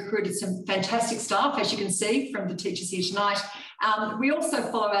have recruited some fantastic staff, as you can see from the teachers here tonight. We also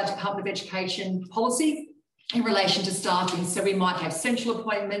follow our Department of Education policy in relation to staffing. So we might have central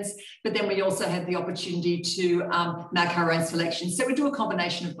appointments, but then we also have the opportunity to make our own selection. So we do a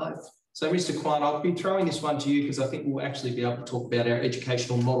combination of both. So Mr. Quine, I'll be throwing this one to you because I think we'll actually be able to talk about our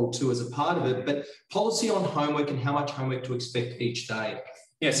educational model too as a part of it, but policy on homework and how much homework to expect each day.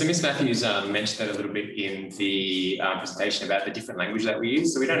 Yeah, so Ms. Matthews mentioned that a little bit in the presentation about the different language that we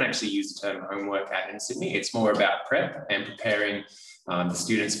use. So we don't actually use the term homework at in Sydney. It's more about prep and preparing the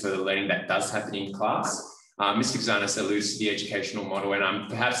students for the learning that does happen in class. Mr. Kazanis alludes to the educational model, and I'm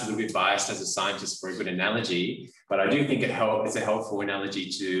perhaps a little bit biased as a scientist for a good analogy, but I do think it's a helpful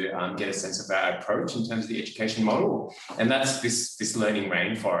analogy to get a sense of our approach in terms of the education model, and that's this learning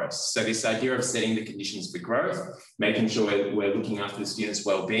rainforest. So this idea of setting the conditions for growth, making sure we're looking after the students'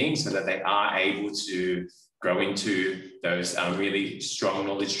 well-being so that they are able to grow into those really strong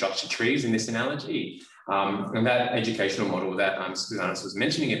knowledge structure trees in this analogy. And that educational model that Susanna was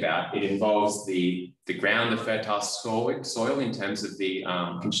mentioning about, it involves the ground, the fertile soil in terms of the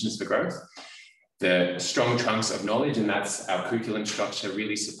conditions for growth, the strong trunks of knowledge, and that's our curriculum structure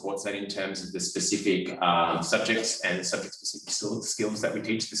really supports that in terms of the specific subjects and subject-specific skills that we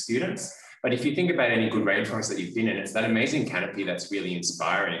teach the students. But if you think about any good rainforest that you've been in, it's that amazing canopy that's really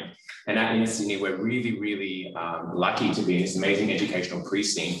inspiring. And at Inner Sydney, we're really, really lucky to be in this amazing educational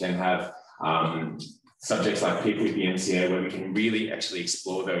precinct and have subjects like people with the MCA where we can really actually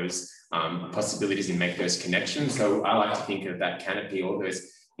explore those possibilities and make those connections. So I like to think of that canopy, all those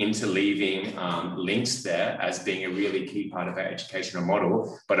interleaving links there as being a really key part of our educational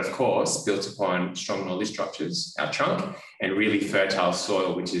model, but of course built upon strong knowledge structures, our trunk, and really fertile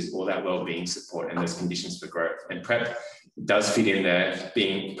soil, which is all that well-being support and those conditions for growth. And prep does fit in there,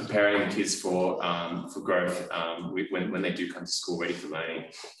 preparing the kids for growth when they do come to school ready for learning.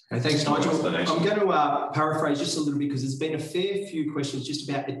 And thanks, Nigel. I'm going to paraphrase just a little bit because there's been a fair few questions just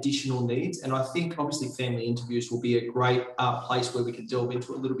about additional needs, and I think obviously family interviews will be a great place where we can delve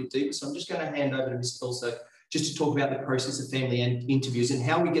into it a little bit deeper. So I'm just going to hand over to Ms. Kelso just to talk about the process of family and interviews and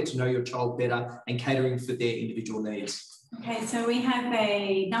how we get to know your child better and catering for their individual needs. Okay, so we have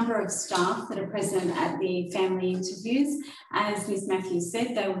a number of staff that are present at the family interviews. As Ms. Matthews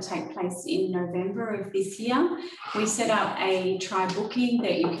said, they will take place in November of this year. We set up a try booking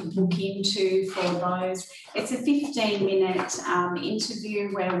that you can book into for those. It's a 15-minute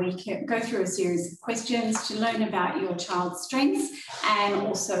interview where we can go through a series of questions to learn about your child's strengths and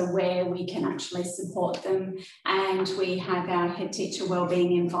also where we can actually support them. And we have our head teacher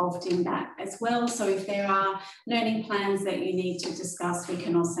wellbeing involved in that as well. So if there are learning plans that you need to discuss, we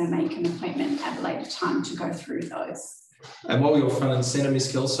can also make an appointment at a later time to go through those. And while you're front and centre,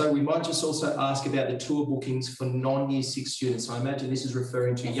 Ms. Kelso, we might just also ask about the tour bookings for non-Year 6 students. I imagine this is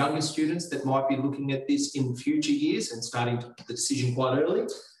referring to younger students that might be looking at this in future years and starting the decision quite early.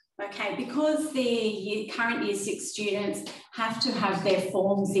 Okay, because the current Year 6 students have to have their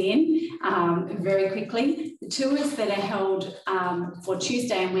forms in very quickly, The tours that are held for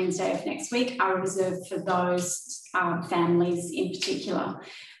Tuesday and Wednesday of next week are reserved for those families in particular.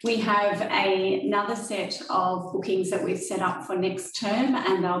 We have another set of bookings that we've set up for next term,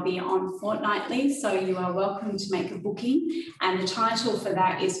 and they'll be on fortnightly, so you are welcome to make a booking. And the title for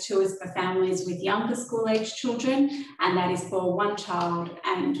that is Tours for Families with Younger School-Age Children, and that is for one child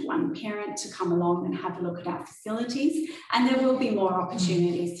and one parent to come along and have a look at our facilities. And there will be more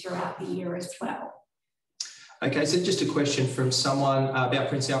opportunities throughout the year as well. Okay, so just a question from someone about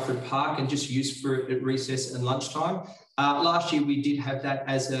Prince Alfred Park and just use for at recess and lunchtime. Last year, we did have that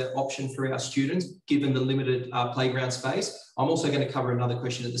as an option for our students, given the limited playground space. I'm also going to cover another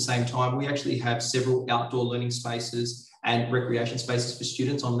question at the same time. We actually have several outdoor learning spaces and recreation spaces for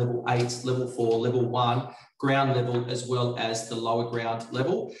students on level 8, level 4, level 1, ground level, as well as the lower ground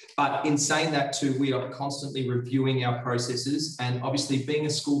level. But in saying that too, we are constantly reviewing our processes, and obviously being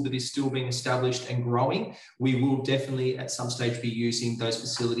a school that is still being established and growing, we will definitely at some stage be using those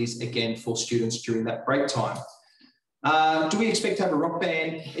facilities again for students during that break time. Do we expect to have a rock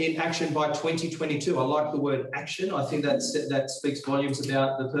band in action by 2022? I like the word action. I think that speaks volumes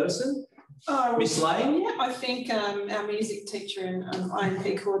about the person. Miss Lane? Yeah, I think our music teacher and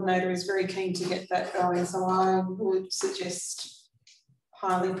IMP coordinator is very keen to get that going, so I would suggest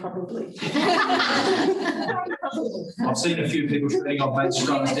highly probably. I've seen a few people shredding on bass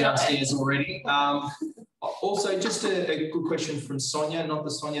drums downstairs already. Also, just a good question from Sonia, not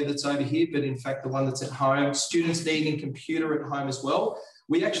the Sonia that's over here, but in fact the one that's at home. Students needing a computer at home as well.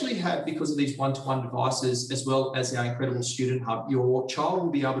 We actually have, because of these one-to-one devices, as well as our incredible student hub, your child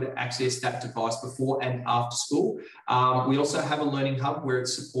will be able to access that device before and after school. We also have a learning hub where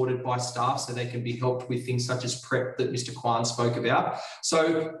it's supported by staff, so they can be helped with things such as prep that Mr. Kwan spoke about.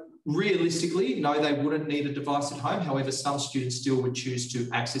 So realistically, no, they wouldn't need a device at home. However, some students still would choose to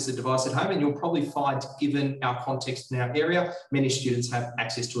access a device at home, and you'll probably find, given our context in our area, many students have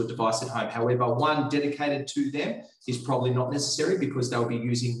access to a device at home. However, one dedicated to them is probably not necessary, because they'll be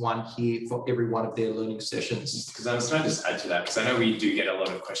using one here for every one of their learning sessions. Because I was trying to just add to that, because I know we do get a lot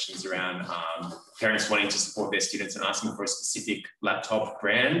of questions around parents wanting to support their students and asking for a specific laptop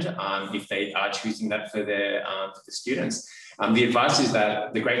brand if they are choosing that for their for the students. The advice is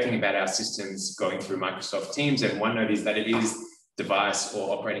that the great thing about our systems going through Microsoft Teams and OneNote is that it is device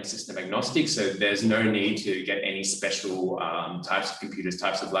or operating system agnostic. So there's no need to get any special types of computers,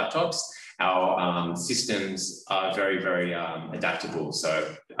 types of laptops. Our systems are very, very adaptable.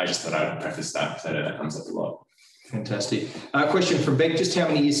 So I just thought I'd preface that, so that comes up a lot. Fantastic. Question from Beck, just how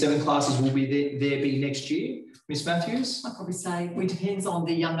many Year 7 classes will be there be next year? Miss Matthews? I'd probably say it depends on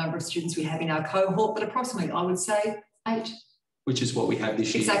the number of students we have in our cohort, but approximately I would say 8. Which is what we have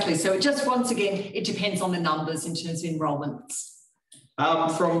this year. Exactly. So it just, once again, it depends on the numbers in terms of enrolments.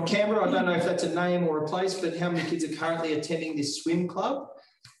 From Canberra, I don't know if that's a name or a place, but how many kids are currently attending this swim club?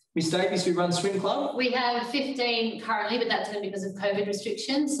 Miss Davies, we run swim club? We have 15 currently, but that's only because of COVID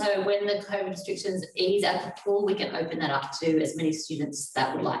restrictions. So when the COVID restrictions ease at the pool, we can open that up to as many students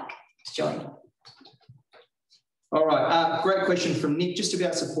that would like to join. All right, great question from Nick, just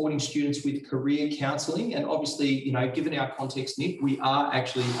about supporting students with career counselling. And obviously, you know, given our context, Nick, we are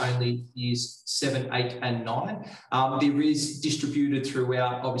actually only years 7, 8 and 9. There is distributed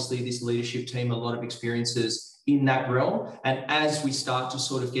throughout, obviously, this leadership team, a lot of experiences in that realm. And as we start to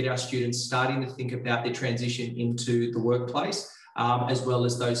sort of get our students starting to think about their transition into the workplace, as well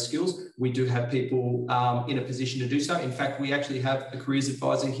as those skills, we do have people in a position to do so. In fact, we actually have a careers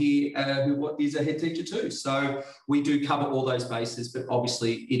advisor here who is a head teacher too. So we do cover all those bases, but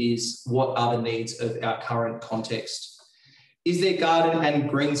obviously it is what are the needs of our current context. Is there garden and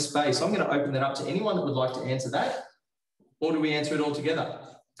green space? I'm going to open that up to anyone that would like to answer that. Or do we answer it all together?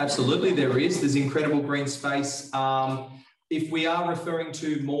 Absolutely, there is. There's incredible green space. If we are referring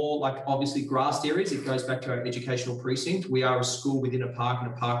to more like obviously grassed areas, it goes back to our educational precinct. We are a school within a park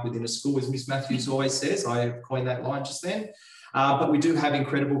and a park within a school, as Miss Matthews always says. I coined that line just then. But we do have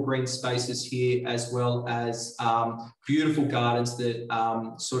incredible green spaces here, as well as beautiful gardens that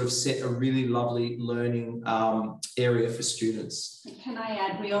sort of set a really lovely learning area for students. Can I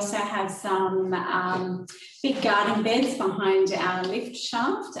add, we also have some big garden beds behind our lift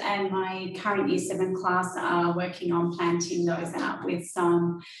shaft, and my current Year 7 class are working on planting those out with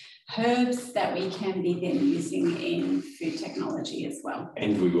some herbs that we can be then using in food technology as well.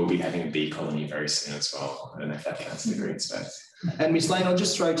 And we will be having a bee colony very soon as well. I don't know if that counts in the green space. And Miss Lane, I'll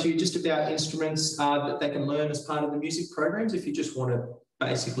just throw to you just about instruments that they can learn as part of the music programs, if you just want to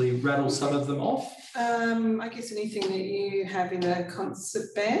basically rattle some of them off. I guess anything that you have in a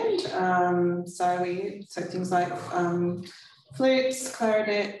concert band. So things like flutes,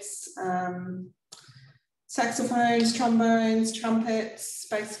 clarinets, saxophones, trombones, trumpets,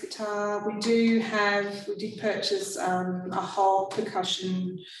 bass guitar. We did purchase a whole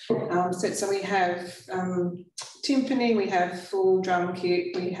percussion set. So we have timpani, we have full drum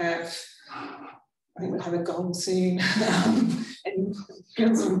kit, we have, I think we'll have a gong soon.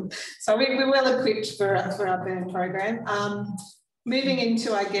 So we're well equipped for our band program. Moving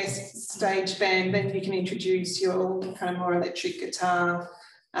into, I guess, stage band, then you can introduce your kind of more electric guitar,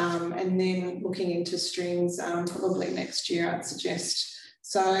 and then looking into strings probably next year, I'd suggest.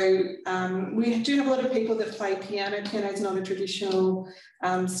 So we do have a lot of people that play piano. Piano is not a traditional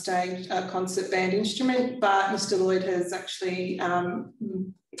stage concert band instrument, but Mr. Lloyd has actually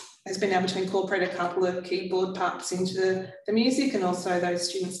has been able to incorporate a couple of keyboard parts into the music, and also those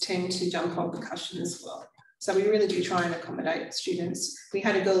students tend to jump on percussion as well. So we really do try and accommodate students. We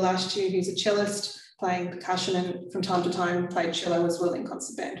had a girl last year who's a cellist playing percussion, and from time to time played cello as well in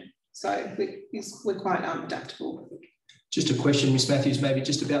concert band. So we're quite adaptable. Just a question, Ms. Matthews, maybe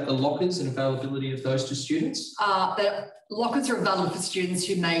just about the lockers and availability of those to students? The lockers are available for students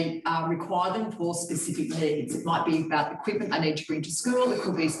who may require them for specific needs. It might be about equipment they need to bring to school. It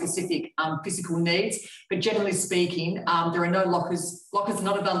could be specific physical needs. But generally speaking, there are no lockers. Lockers are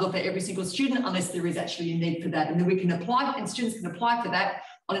not available for every single student unless there is actually a need for that. And then we can apply, and students can apply for that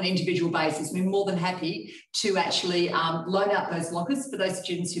on an individual basis. We're more than happy to actually loan out those lockers for those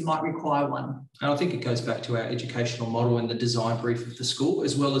students who might require one. And I think it goes back to our educational model and the design brief of the school,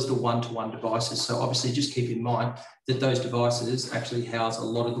 as well as the one-to-one devices. So obviously just keep in mind that those devices actually house a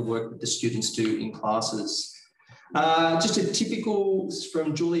lot of the work that the students do in classes. Just a typical,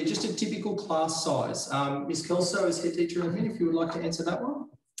 from Julia, just a typical class size. Ms. Kelso, as head teacher, if you would like to answer that one.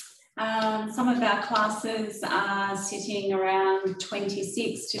 Some of our classes are sitting around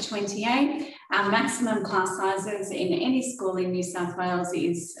 26 to 28. Our maximum class sizes in any school in New South Wales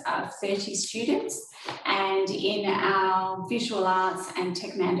is 30 students. And in our visual arts and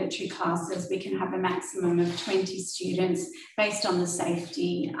tech mandatory classes, we can have a maximum of 20 students based on the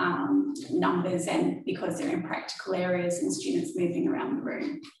safety numbers and because they're in practical areas and students moving around the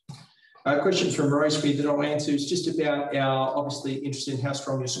room. A question from Rosemary that I'll answer is just about our obviously interested in how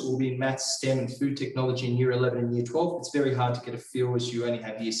strong your school will be in maths, STEM and food technology in year 11 and year 12. It's very hard to get a feel as you only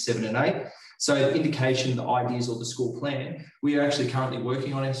have years 7 and 8. So the indication, the ideas or the school plan, we are actually currently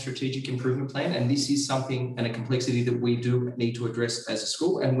working on a strategic improvement plan, and this is something and a complexity that we do need to address as a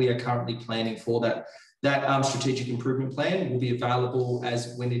school, and we are currently planning for that. That strategic improvement plan will be available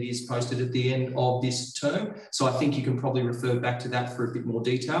as when it is posted at the end of this term. So I think you can probably refer back to that for a bit more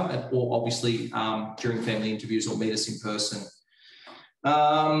detail, or obviously during family interviews or meet us in person.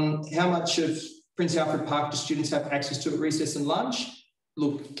 How much of Prince Alfred Park do students have access to at recess and lunch?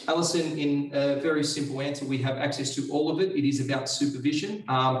 Look, Alison, in a very simple answer, we have access to all of it. It is about supervision.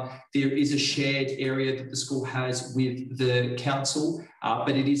 There is a shared area that the school has with the council,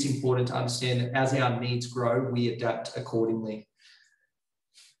 but it is important to understand that as our needs grow, we adapt accordingly.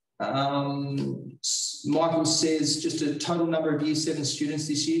 Michael says just a total number of year 7 students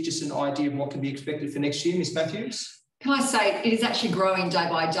this year, just an idea of what can be expected for next year. Ms. Matthews? Can I say it is actually growing day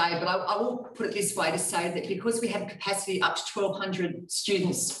by day, but I will put it this way to say that because we have capacity up to 1,200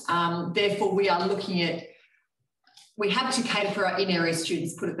 students, therefore we are looking at, we have to cater for our in-area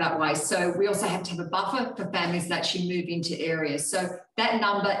students, put it that way. So we also have to have a buffer for families that actually move into areas. So that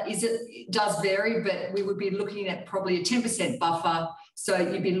number does vary, but we would be looking at probably a 10% buffer. So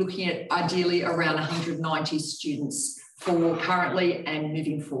you'd be looking at ideally around 190 students for currently and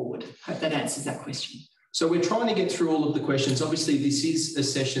moving forward. Hope that answers that question. So we're trying to get through all of the questions. Obviously, this is a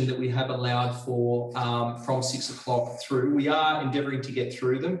session that we have allowed for from 6 o'clock through. We are endeavouring to get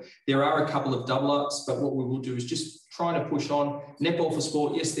through them. There are a couple of double-ups, but what we will do is just trying to push on. Netball for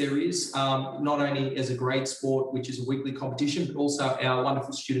sport, yes, there is, not only as a grade sport, which is a weekly competition, but also our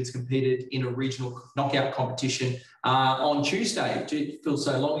wonderful students competed in a regional knockout competition on Tuesday. It feels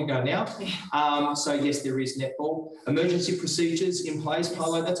so long ago now. So yes, there is netball. Emergency procedures in place,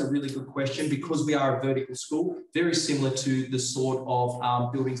 Paolo, that's a really good question because we are a vertical school, very similar to the sort of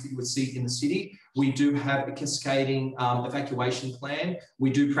buildings that you would see in the city. We do have a cascading evacuation plan.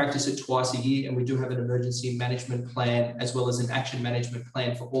 We do practice it twice a year, and we do have an emergency management plan as well as an action management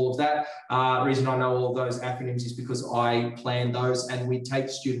plan for all of that. The reason I know all of those acronyms is because I plan those and we take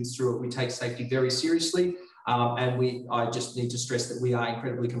students through it. We take safety very seriously. I just need to stress that we are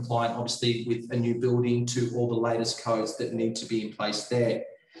incredibly compliant, obviously, with a new building to all the latest codes that need to be in place there.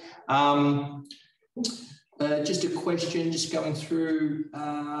 Just a question, just going through,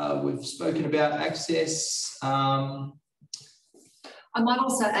 we've spoken about access. I might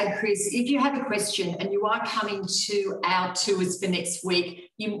also add, Chris, if you have a question and you are coming to our tours for next week,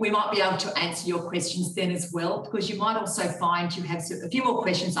 we might be able to answer your questions then as well, because you might also find you have a few more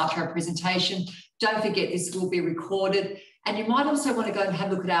questions after our presentation. Don't forget, this will be recorded. And you might also want to go and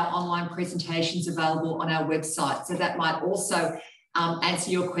have a look at our online presentations available on our website. So that might also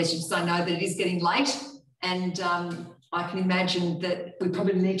answer your questions. I know that it is getting late, and I can imagine that we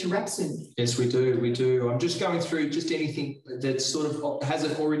probably need to wrap soon. Yes, we do. I'm just going through just anything that sort of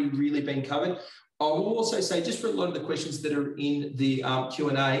hasn't already really been covered. I will also say, just for a lot of the questions that are in the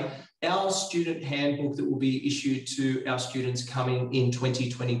Q&A, our student handbook that will be issued to our students coming in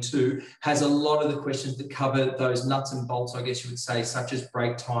 2022 has a lot of the questions that cover those nuts and bolts, I guess you would say, such as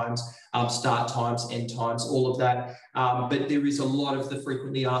break times, start times, end times, all of that. But there is a lot of the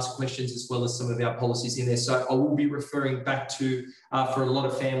frequently asked questions as well as some of our policies in there. So I will be referring back to for a lot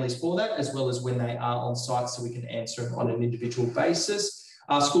of families for that, as well as when they are on site, so we can answer them on an individual basis.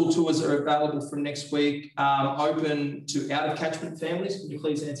 School tours are available from next week, open to out-of-catchment families. Can you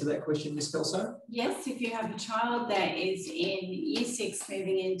please answer that question, Ms. Kelso? Yes, if you have a child that is in Year 6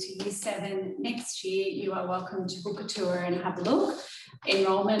 moving into Year 7 next year, you are welcome to book a tour and have a look.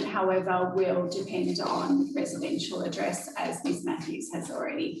 Enrolment, however, will depend on residential address, as Ms. Matthews has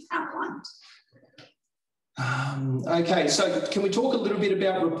already outlined. Okay, so can we talk a little bit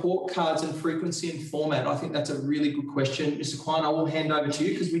about report cards and frequency and format? I think that's a really good question. Mr. Quine, I will hand over to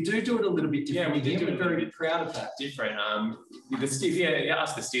you, because we do it a little bit differently. Yeah, we do. We're very proud of that. Different. If you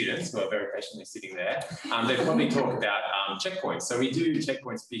ask the students, who are very patiently sitting there, they probably talk about checkpoints. So we do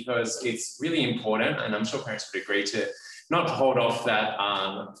checkpoints because it's really important, and I'm sure parents would agree, to not hold off that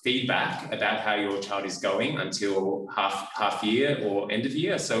feedback about how your child is going until half year or end of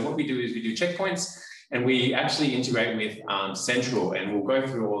year. So what we do is we do checkpoints. And we actually integrate with Central, and we'll go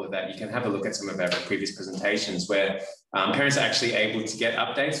through all of that. You can have a look at some of our previous presentations where parents are actually able to get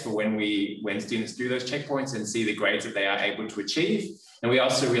updates for when students do those checkpoints and see the grades that they are able to achieve. And we're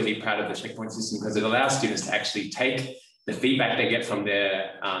also really proud of the checkpoint system because it allows students to actually take the feedback they get from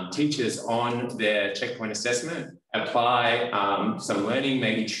their teachers on their checkpoint assessment, apply some learning,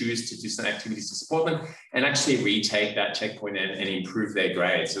 maybe choose to do some activities to support them, and actually retake that checkpoint and improve their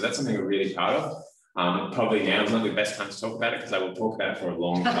grades. So that's something we're really proud of. Probably now is not the best time to talk about it, because I will talk about it for a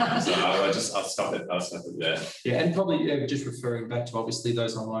long time. So I'll stop it there. Yeah, and probably just referring back to obviously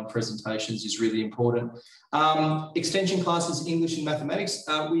those online presentations is really important. Extension classes, English and mathematics.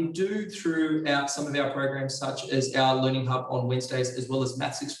 We do throughout some of our programs, such as our Learning Hub on Wednesdays, as well as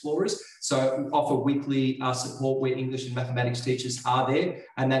Maths Explorers. So we offer weekly support where English and mathematics teachers are there,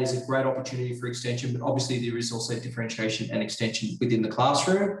 and that is a great opportunity for extension. But obviously there is also differentiation and extension within the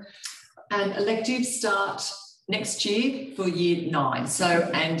classroom. And electives start next year for Year 9.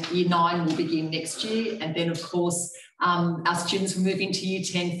 And Year 9 will begin next year. And then, of course, our students will move into Year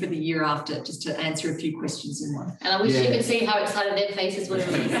 10 for the year after, just to answer a few questions in one. And I wish you could see how excited their faces were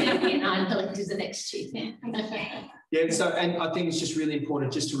when they said Year 9 electives the next year. Yeah, so, and I think it's just really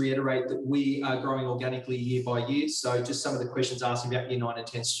important just to reiterate that we are growing organically year by year. So just some of the questions asked about Year 9 and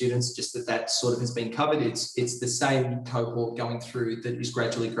 10 students, just that sort of has been covered. It's the same cohort going through that is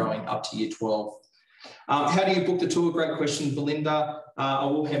gradually growing up to Year 12. How do you book the tour? Great question, Belinda. I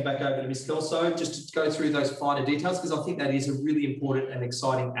will hand back over to Ms. Kelso just to go through those finer details, because I think that is a really important and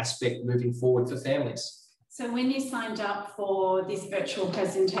exciting aspect moving forward for families. So when you signed up for this virtual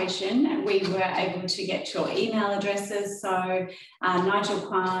presentation, we were able to get your email addresses. So Nigel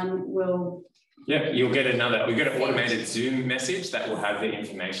Kwan will... Yep, you'll get an automated Zoom message that will have the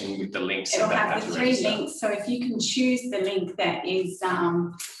information with the links. It'll have the 3 links. So if you can choose the link that is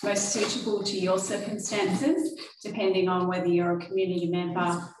most suitable to your circumstances, depending on whether you're a community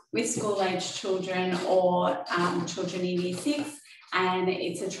member with school-aged children or children in Year 6, and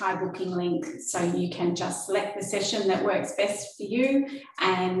it's a try booking link, so you can just select the session that works best for you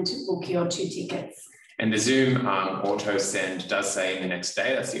and book your 2 tickets. And the Zoom auto send does say in the next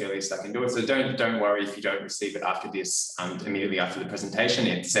day. That's the earliest I can do it. So don't worry if you don't receive it after this, immediately after the presentation.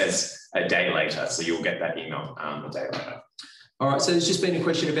 It says a day later, so you'll get that email a day later. All right, so there's just been a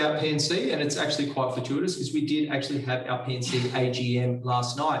question about PNC, and it's actually quite fortuitous because we did actually have our PNC AGM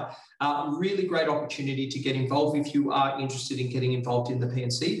last night. Really great opportunity to get involved if you are interested in getting involved in the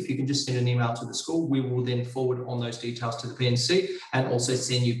PNC. If you can just send an email to the school, we will then forward on those details to the PNC and also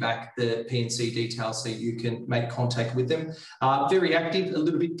send you back the PNC details so you can make contact with them. Very active, a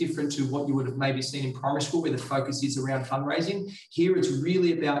little bit different to what you would have maybe seen in primary school where the focus is around fundraising. Here it's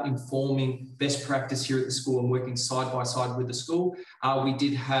really about informing best practice here at the school and working side by side with the school. We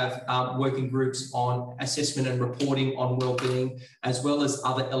did have working groups on assessment and reporting on wellbeing, as well as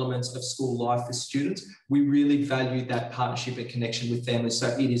other elements elements of school life for students, we really value that partnership and connection with families. So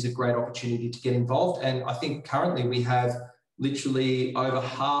it is a great opportunity to get involved. And I think currently we have literally over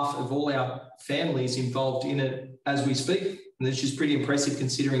half of all our families involved in it as we speak. And it's just pretty impressive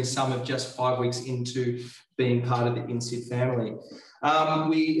considering some of just 5 weeks into being part of the INSID family.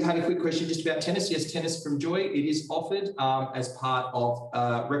 We had a quick question just about tennis. Yes, tennis from Joy. It is offered as part of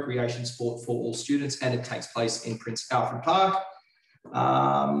recreation sport for all students, and it takes place in Prince Alfred Park.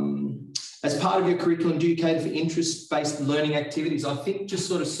 As part of your curriculum, do you cater for interest-based learning activities? I think just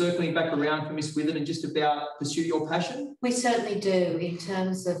sort of circling back around for Ms. Witherden, just about pursue your passion. We certainly do, in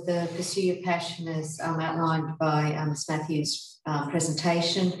terms of the pursue your passion as outlined by Ms. Matthews'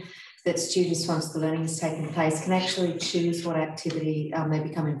 presentation, that students, once the learning has taken place, can actually choose what activity they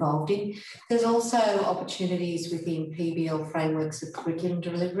become involved in. There's also opportunities within PBL frameworks of curriculum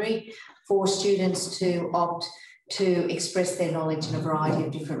delivery for students to opt to express their knowledge in a variety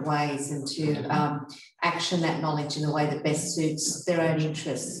of different ways and to action that knowledge in a way that best suits their own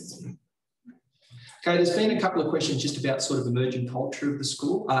interests. Okay, there's been a couple of questions just about sort of emerging culture of the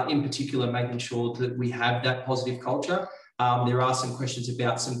school, in particular making sure that we have that positive culture. There are some questions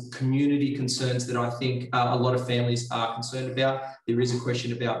about some community concerns that I think a lot of families are concerned about. There is a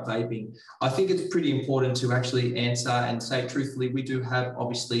question about vaping. I think it's pretty important to actually answer and say truthfully, we do have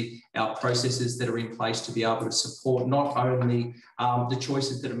obviously our processes that are in place to be able to support not only the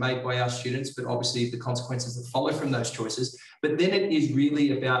choices that are made by our students, but obviously the consequences that follow from those choices. But then it is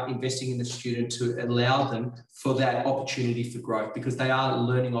really about investing in the student to allow them for that opportunity for growth, because they are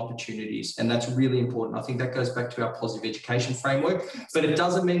learning opportunities, and that's really important. I think that goes back to our positive education framework, but it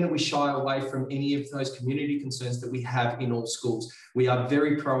doesn't mean that we shy away from any of those community concerns that we have in all schools. We are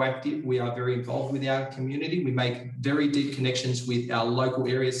very proactive. We are very involved with our community. We make very deep connections with our local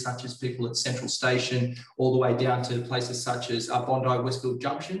areas, such as people at Central Station, all the way down to places such as Bondi Westfield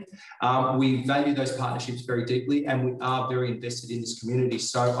Junction. We value those partnerships very deeply, and we are very invested in this community.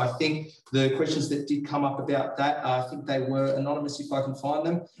 So I think the questions that did come up about that, I think they were anonymous if I can find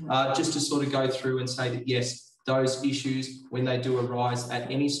them, just to sort of go through and say that yes, those issues, when they do arise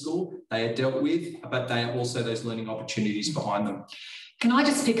at any school, they are dealt with, but they are also those learning opportunities behind them. Can I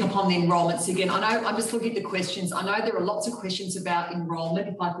just pick up on the enrolments again? I know I'm just looking at the questions. I know there are lots of questions about enrolment,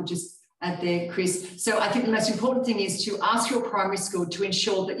 if I could just add there, Chris. So I think the most important thing is to ask your primary school to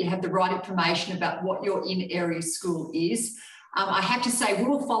ensure that you have the right information about what your in-area school is. I have to say, we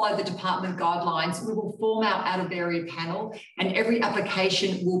will follow the department guidelines. We will form our out-of-area panel, and every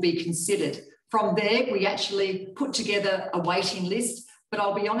application will be considered. From there, we actually put together a waiting list, but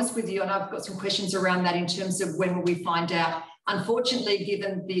I'll be honest with you, and I've got some questions around that in terms of when will we find out. Unfortunately,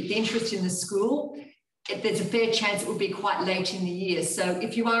 given the interest in the school, there's a fair chance it will be quite late in the year. So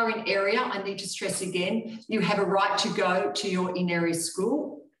if you are in area, I need to stress again, you have a right to go to your in-area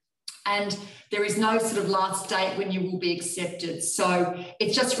school. And there is no sort of last date when you will be accepted. So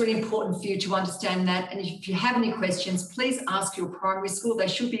it's just really important for you to understand that. And if you have any questions, please ask your primary school. They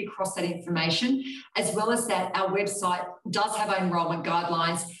should be across that information. As well as that, our website does have our enrolment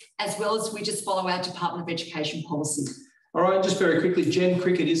guidelines, as well as we just follow our Department of Education policy. All right, just very quickly, Gen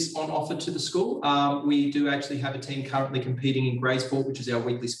Cricket is on offer to the school. We do actually have a team currently competing in Grey Sport, which is our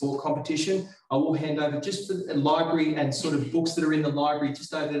weekly sport competition. I will hand over just for the library and sort of books that are in the library,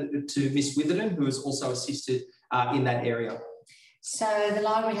 just over to Miss Witherden, who has also assisted in that area. So the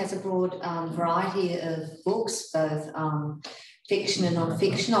library has a broad variety of books, both fiction and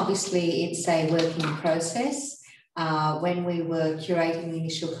non-fiction. Obviously, it's a working process. When we were curating the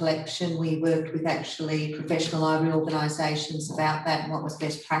initial collection, we worked with actually professional library organisations about that and what was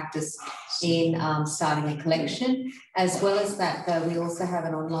best practice in starting a collection. As well as that, though, we also have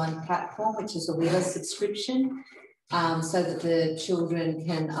an online platform, which is a Wheeler subscription, so that the children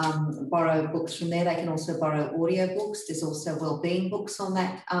can borrow books from there. They can also borrow audio books. There's also wellbeing books on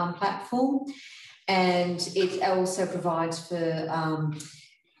that platform. And it also provides for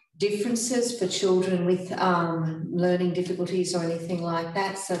differences for children with learning difficulties or anything like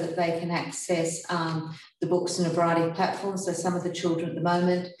that, so that they can access the books in a variety of platforms. So some of the children at the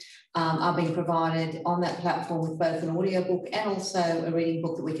moment are being provided on that platform with both an audio book and also a reading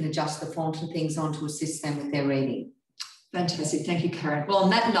book that we can adjust the font and things on to assist them with their reading. Fantastic. Thank you, Karen. Well, on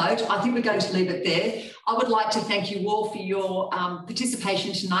that note, I think we're going to leave it there. I would like to thank you all for your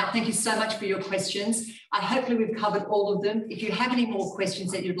participation tonight. Thank you so much for your questions. Hopefully we've covered all of them. If you have any more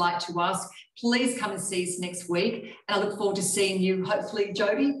questions that you'd like to ask, please come and see us next week. And I look forward to seeing you, hopefully,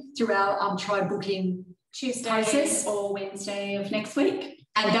 Joby, through our try booking Tuesday process. Or Wednesday of next week.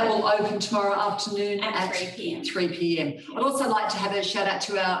 And that will open tomorrow afternoon at 3 p.m. 3 p.m. I'd also like to have a shout out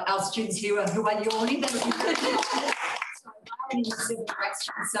to our students here who are yawning. many civil rights.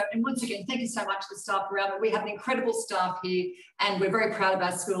 So, and once again, thank you so much to the staff around it. We have an incredible staff here and we're very proud of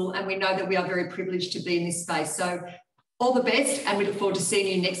our school and we know that we are very privileged to be in this space. So all the best and we look forward to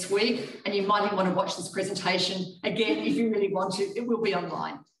seeing you next week. And you might even want to watch this presentation again if you really want to. It will be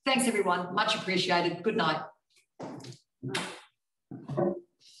online. Thanks everyone, much appreciated. Good night.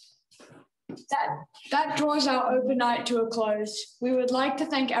 That draws our open night to a close. We would like to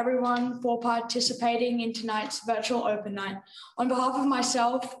thank everyone for participating in tonight's virtual open night. On behalf of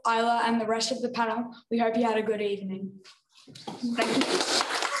myself, Isla, and the rest of the panel, we hope you had a good evening. Thank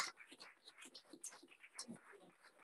you.